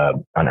on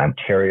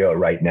Ontario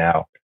right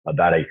now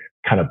about a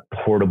kind of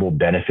portable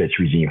benefits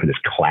regime for this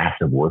class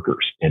of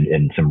workers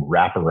and some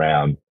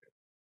wraparound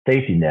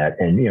safety net.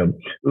 And,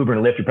 Uber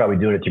and Lyft are probably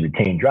doing it to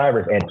retain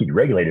drivers and keep the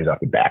regulators off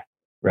the back.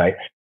 Right.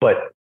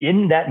 But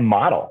in that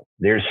model,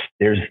 there's,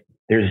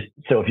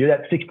 so if you're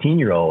that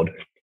 16-year-old,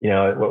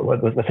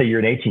 let's say you're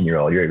an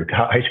 18-year-old, you're a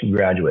high school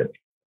graduate,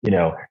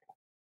 you're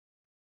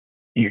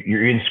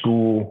in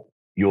school,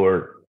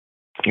 you're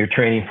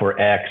training for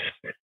X,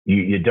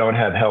 you don't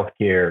have health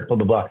care, blah,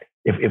 blah, blah.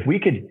 If we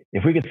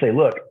could say,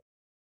 look,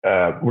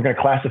 we're going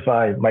to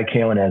classify Mike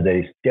Halen as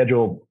a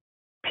Schedule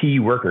P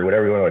worker,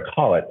 whatever you want to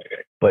call it,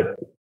 but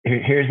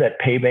here's that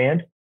pay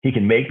band. He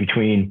can make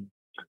between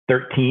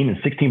 $13 and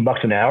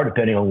 $16 an hour,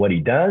 depending on what he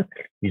does.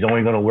 He's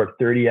only going to work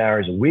 30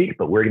 hours a week,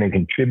 but we're going to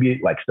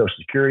contribute, like Social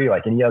Security,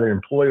 like any other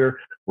employer,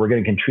 we're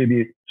going to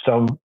contribute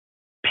some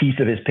piece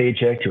of his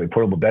paycheck to a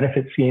portable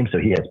benefit scheme. So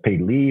he has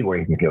paid leave, or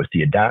he can go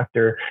see a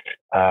doctor.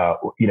 We're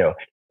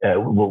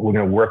going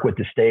to work with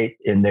the state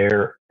in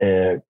their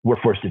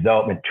workforce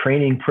development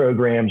training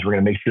programs. We're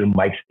going to make sure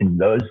Mike's in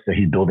those, so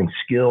he's building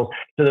skills.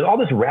 So there's all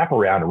this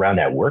wraparound around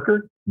that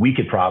worker. We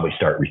could probably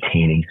start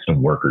retaining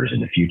some workers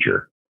in the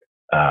future.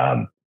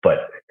 But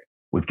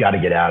we've got to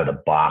get out of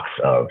the box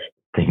of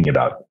thinking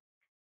about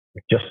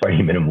just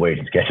fighting minimum wage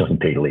and scheduling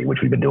paid leave, which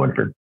we've been doing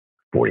for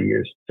 40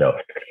 years. So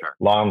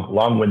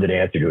long-winded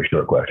answer to a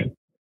short question.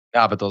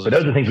 Yeah, but those are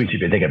the things we should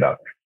be thinking about.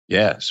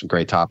 Yeah, some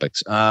great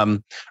topics. All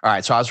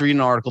right. So I was reading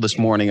an article this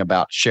morning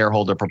about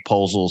shareholder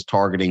proposals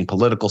targeting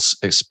political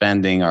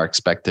spending are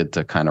expected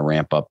to kind of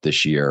ramp up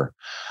this year.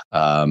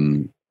 I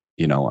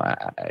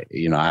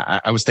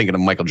was thinking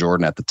of Michael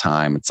Jordan at the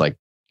time. It's like,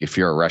 if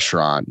you're a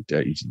restaurant,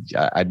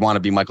 I'd want to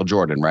be Michael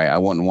Jordan, right? I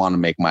wouldn't want to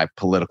make my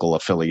political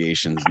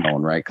affiliations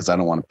known, right? Because I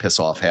don't want to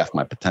piss off half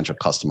my potential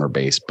customer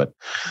base, but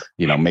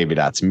maybe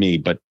that's me.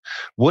 But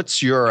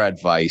what's your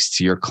advice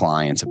to your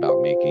clients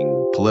about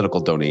making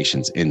political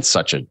donations in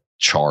such a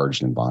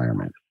charged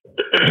environment?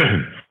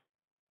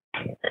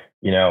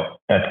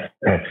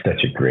 That's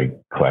such a great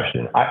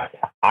question.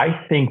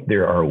 I think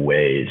there are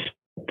ways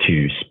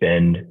to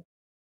spend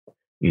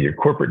either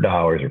corporate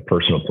dollars or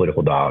personal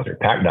political dollars or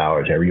PAC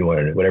dollars, however you want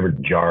to, whatever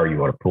jar you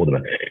want to pull them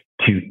in,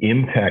 to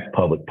impact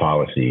public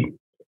policy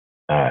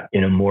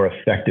in a more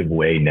effective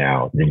way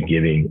now than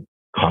giving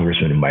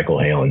Congressman Michael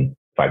Halen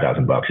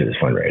 $5,000 at his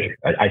fundraiser.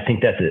 I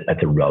think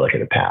that's a relic of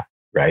the past,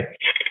 right?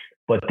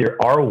 But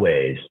there are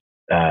ways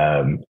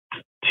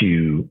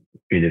to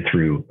either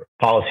through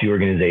policy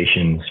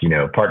organizations,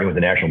 partnering with the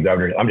national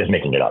governors. I'm just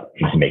making it up.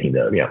 Just making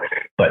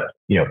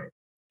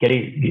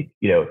getting,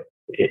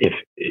 if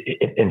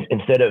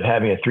instead of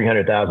having a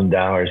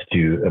 $300,000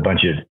 to a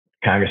bunch of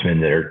congressmen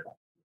that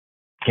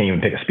can't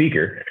even pick a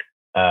speaker,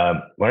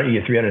 why don't you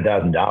give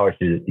 $300,000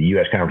 to the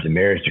U.S. Conference of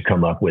Mayors to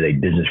come up with a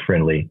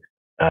business-friendly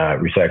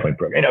recycling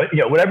program?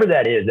 Whatever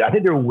that is, I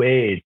think there are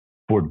ways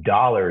for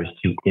dollars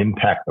to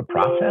impact the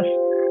process,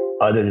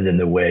 other than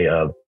the way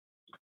of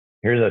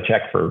here's a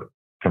check for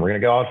we're going to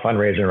go out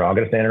fundraising. We're all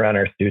going to stand around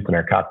our suits and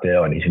our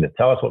cocktail, and he's going to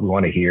tell us what we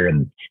want to hear,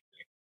 and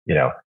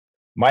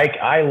Mike,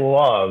 I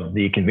love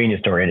the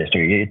convenience store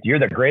industry. You're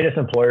the greatest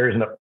employers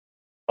in the.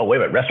 Oh, wait a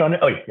minute, restaurant.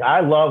 Oh,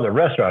 I love the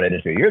restaurant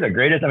industry. You're the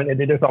greatest. I mean,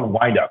 they just all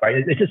wind up, right?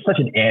 It's just such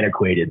an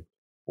antiquated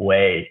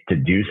way to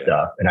do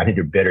stuff, and I think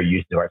they're better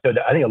used to it. So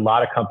I think a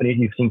lot of companies,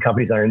 you've seen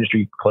companies in our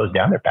industry close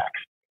down their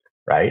PACs,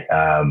 right?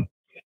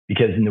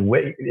 Because in the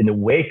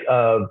wake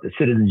of the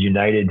Citizens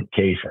United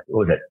case, what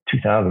was that,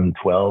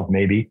 2012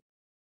 maybe?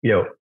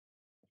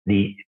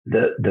 The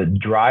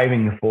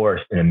driving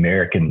force in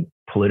American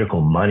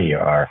political money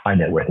are high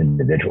net worth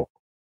individuals,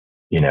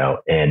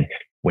 and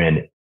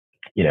when,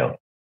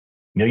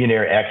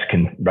 millionaire X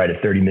can write a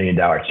 $30 million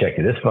check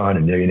to this fund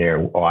and millionaire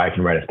Y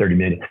can write a $30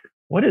 million.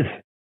 What is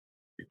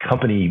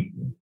company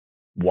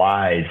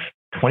Y's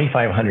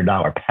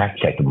 $2,500 PAC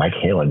check to Mike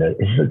Halen?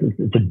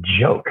 It's a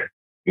joke,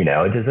 it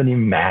doesn't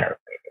even matter.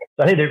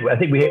 So I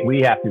think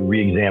we have to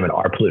re-examine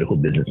our political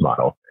business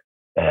model.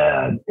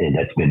 And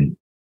that's been,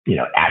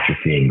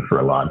 atrophying for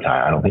a long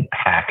time. I don't think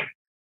PAC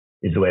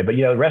is the way, but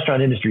the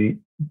restaurant industry,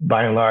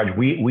 by and large,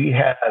 we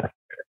have,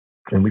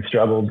 and we've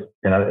struggled,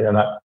 and I'm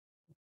not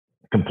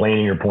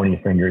complaining or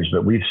pointing fingers,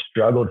 but we've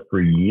struggled for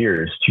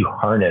years to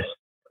harness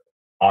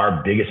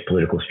our biggest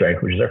political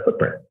strength, which is our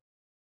footprint,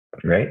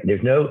 right?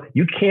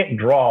 You can't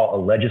draw a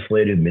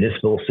legislative,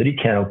 municipal, city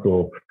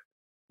council,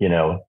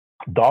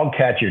 dog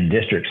catcher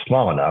district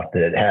small enough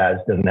that it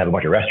doesn't have a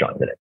bunch of restaurants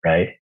in it,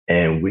 right?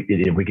 And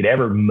if we could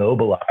ever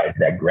mobilize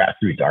that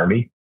grassroots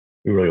army,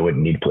 we really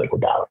wouldn't need political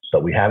dollars.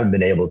 But we haven't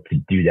been able to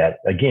do that.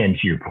 Again,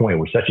 to your point,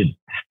 we're such a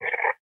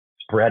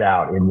spread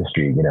out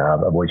industry.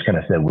 I've always kind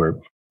of said we're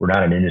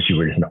not an industry,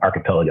 we're just an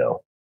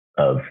archipelago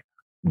of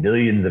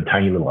millions of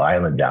tiny little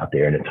islands out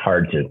there. And it's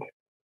hard to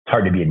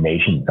be a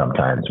nation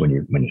sometimes when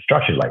you're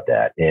structured like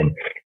that.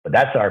 But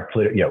that's our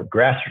political,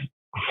 grassroots.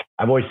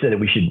 I've always said that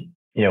we should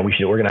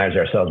organize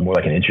ourselves more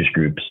like an interest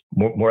groups,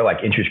 more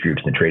like interest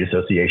groups than trade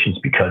associations,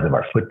 because of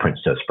our footprint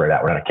so spread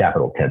out. We're not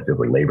capital intensive,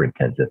 we're labor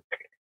intensive.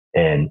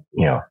 And,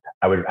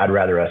 I'd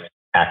rather us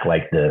act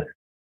like the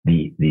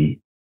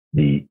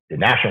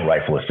National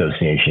Rifle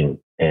Association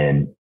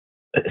and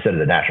instead of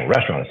the National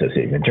Restaurant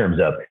Association, in terms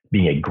of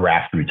being a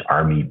grassroots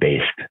army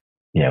based,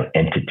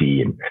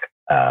 entity, and,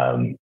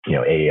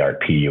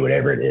 AARP or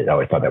whatever it is. I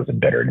always thought that was a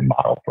better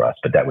model for us,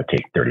 but that would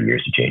take 30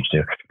 years to change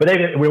too. But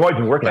we've always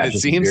been working on it. It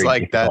seems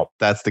like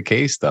that's the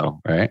case though,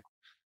 right?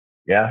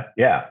 Yeah.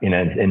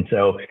 And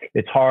so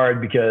it's hard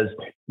because,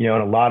 in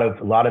a lot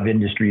of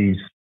industries,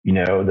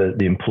 the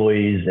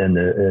employees and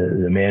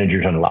the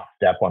managers on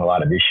lockstep on a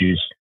lot of issues.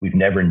 We've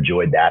never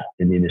enjoyed that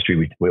in the industry.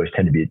 We always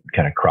tend to be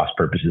kind of cross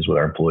purposes with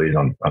our employees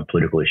on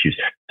political issues.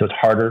 So it's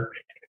harder.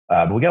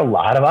 But we got a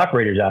lot of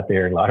operators out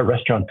there, a lot of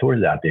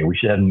restaurateurs out there. We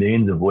should have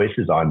millions of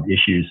voices on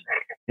issues.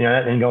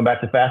 And going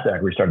back to FAST Act,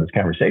 where we started this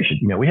conversation,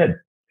 we had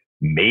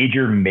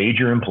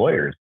major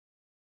employers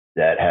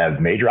that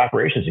have major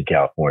operations in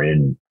California,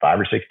 and 5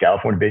 or 6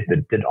 California-based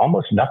that did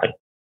almost nothing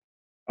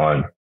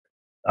on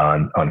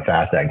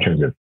FAST Act in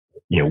terms of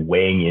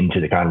weighing into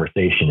the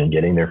conversation and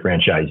getting their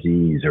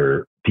franchisees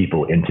or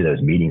people into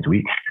those meetings.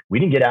 We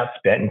didn't get out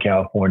spent in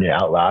California,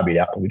 out lobbied,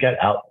 we got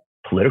out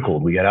political,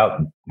 we got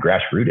out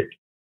grassrooted,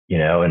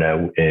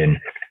 and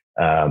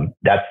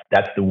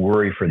that's the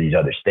worry for these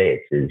other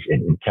states is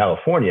in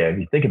California. If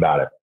you think about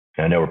it,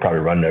 I know we're probably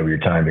running over your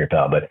time here,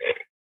 pal, but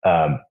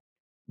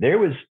there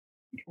was,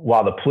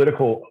 while the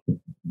political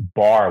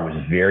bar was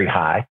very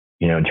high,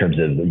 you know, in terms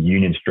of the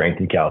union strength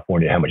in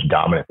California, how much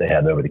dominance they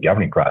have over the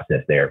governing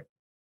process there.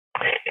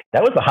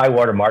 That was the high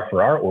water mark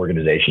for our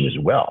organization as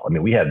well. I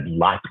mean, we had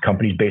lots of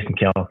companies based in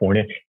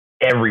California.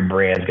 Every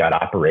brand's got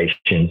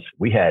operations.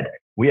 We have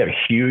a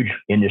huge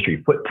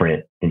industry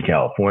footprint in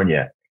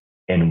California,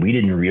 and we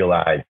didn't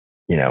realize,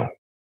 you know,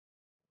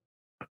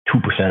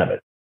 2% of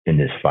it in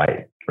this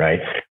fight,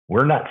 right?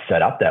 We're not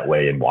set up that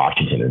way in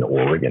Washington and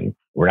Oregon.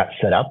 We're not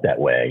set up that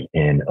way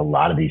in a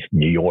lot of these,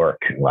 New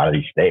York, a lot of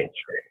these states.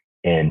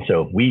 And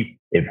so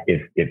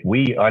if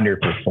we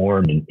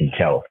underperformed in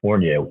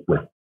California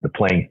with the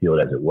playing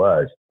field as it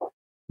was,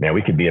 man,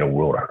 we could be in a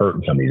world of hurt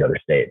in some of these other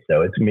states.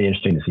 So it's going to be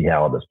interesting to see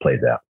how all this plays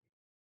out.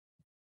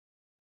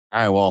 All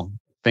right. Well,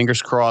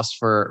 fingers crossed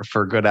for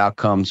good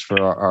outcomes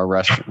for our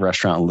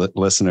restaurant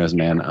listeners,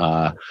 man.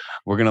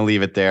 We're going to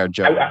leave it there.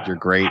 Joe, you're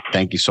great.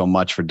 Thank you so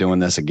much for doing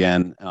this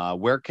again.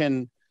 Where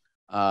can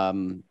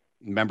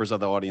members of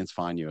the audience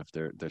find you if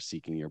they're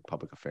seeking your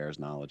public affairs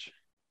knowledge?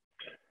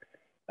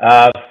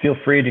 Feel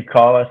free to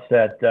call us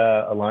at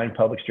Align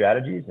Public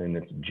Strategies, and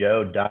it's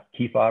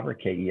joe.keefauver,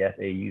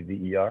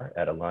 Kefauver,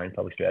 at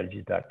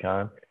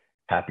alignpublicstrategies.com.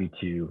 Happy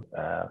to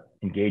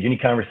engage any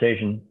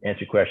conversation,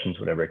 answer questions,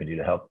 whatever I can do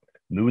to help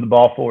move the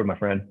ball forward, my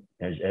friend,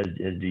 as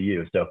do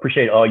you. So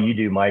appreciate all you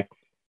do, Mike.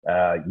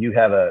 You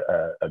have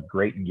a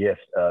great gift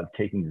of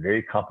taking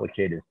very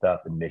complicated stuff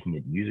and making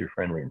it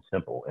user-friendly and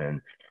simple. And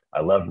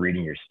I love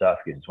reading your stuff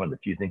because it's one of the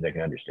few things I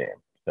can understand.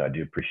 So I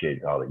do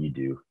appreciate all that you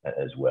do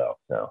as well.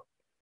 So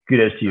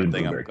kudos to you.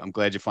 I'm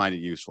glad you find it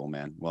useful,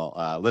 man.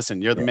 Well,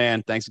 listen, you're the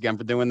man. Thanks again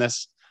for doing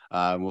this.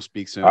 We'll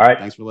speak soon. All right.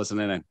 Thanks for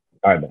listening in.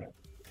 All right, man.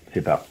 See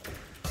you, pal.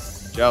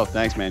 Joe,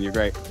 thanks, man. You're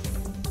great.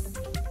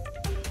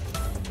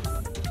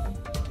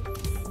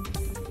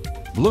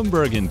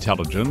 Bloomberg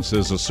Intelligence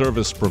is a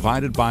service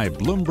provided by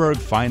Bloomberg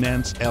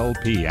Finance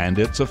LP and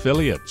its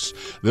affiliates.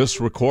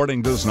 This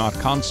recording does not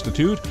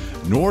constitute,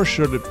 nor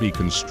should it be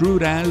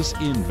construed as,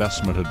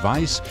 investment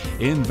advice,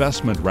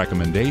 investment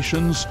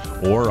recommendations,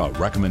 or a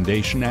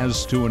recommendation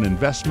as to an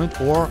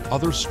investment or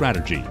other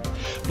strategy.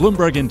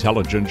 Bloomberg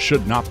Intelligence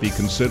should not be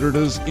considered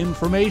as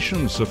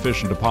information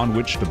sufficient upon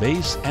which to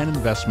base an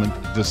investment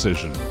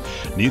decision.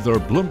 Neither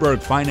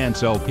Bloomberg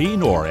Finance LP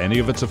nor any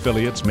of its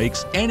affiliates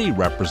makes any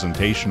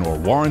representation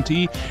or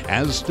warranty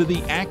as to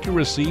the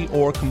accuracy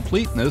or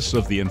completeness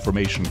of the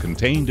information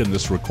contained in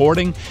this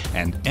recording,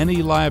 and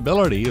any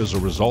liability as a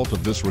result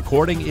of this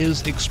recording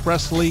is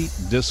expressly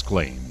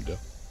disclaimed.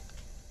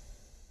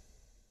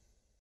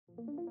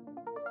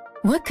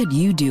 What could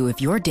you do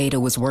if your data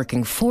was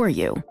working for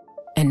you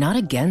and not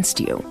against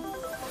you?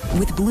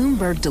 With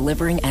Bloomberg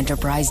delivering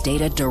enterprise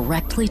data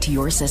directly to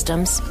your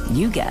systems,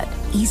 you get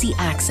easy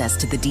access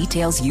to the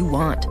details you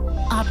want,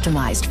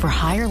 optimized for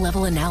higher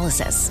level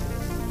analysis,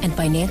 and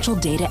financial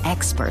data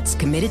experts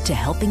committed to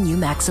helping you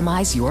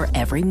maximize your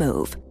every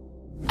move.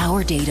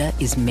 Our data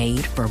is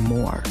made for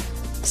more,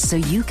 so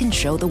you can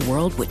show the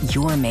world what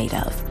you're made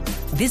of.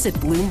 Visit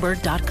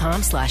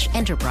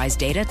Bloomberg.com/enterprise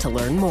data to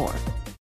learn more.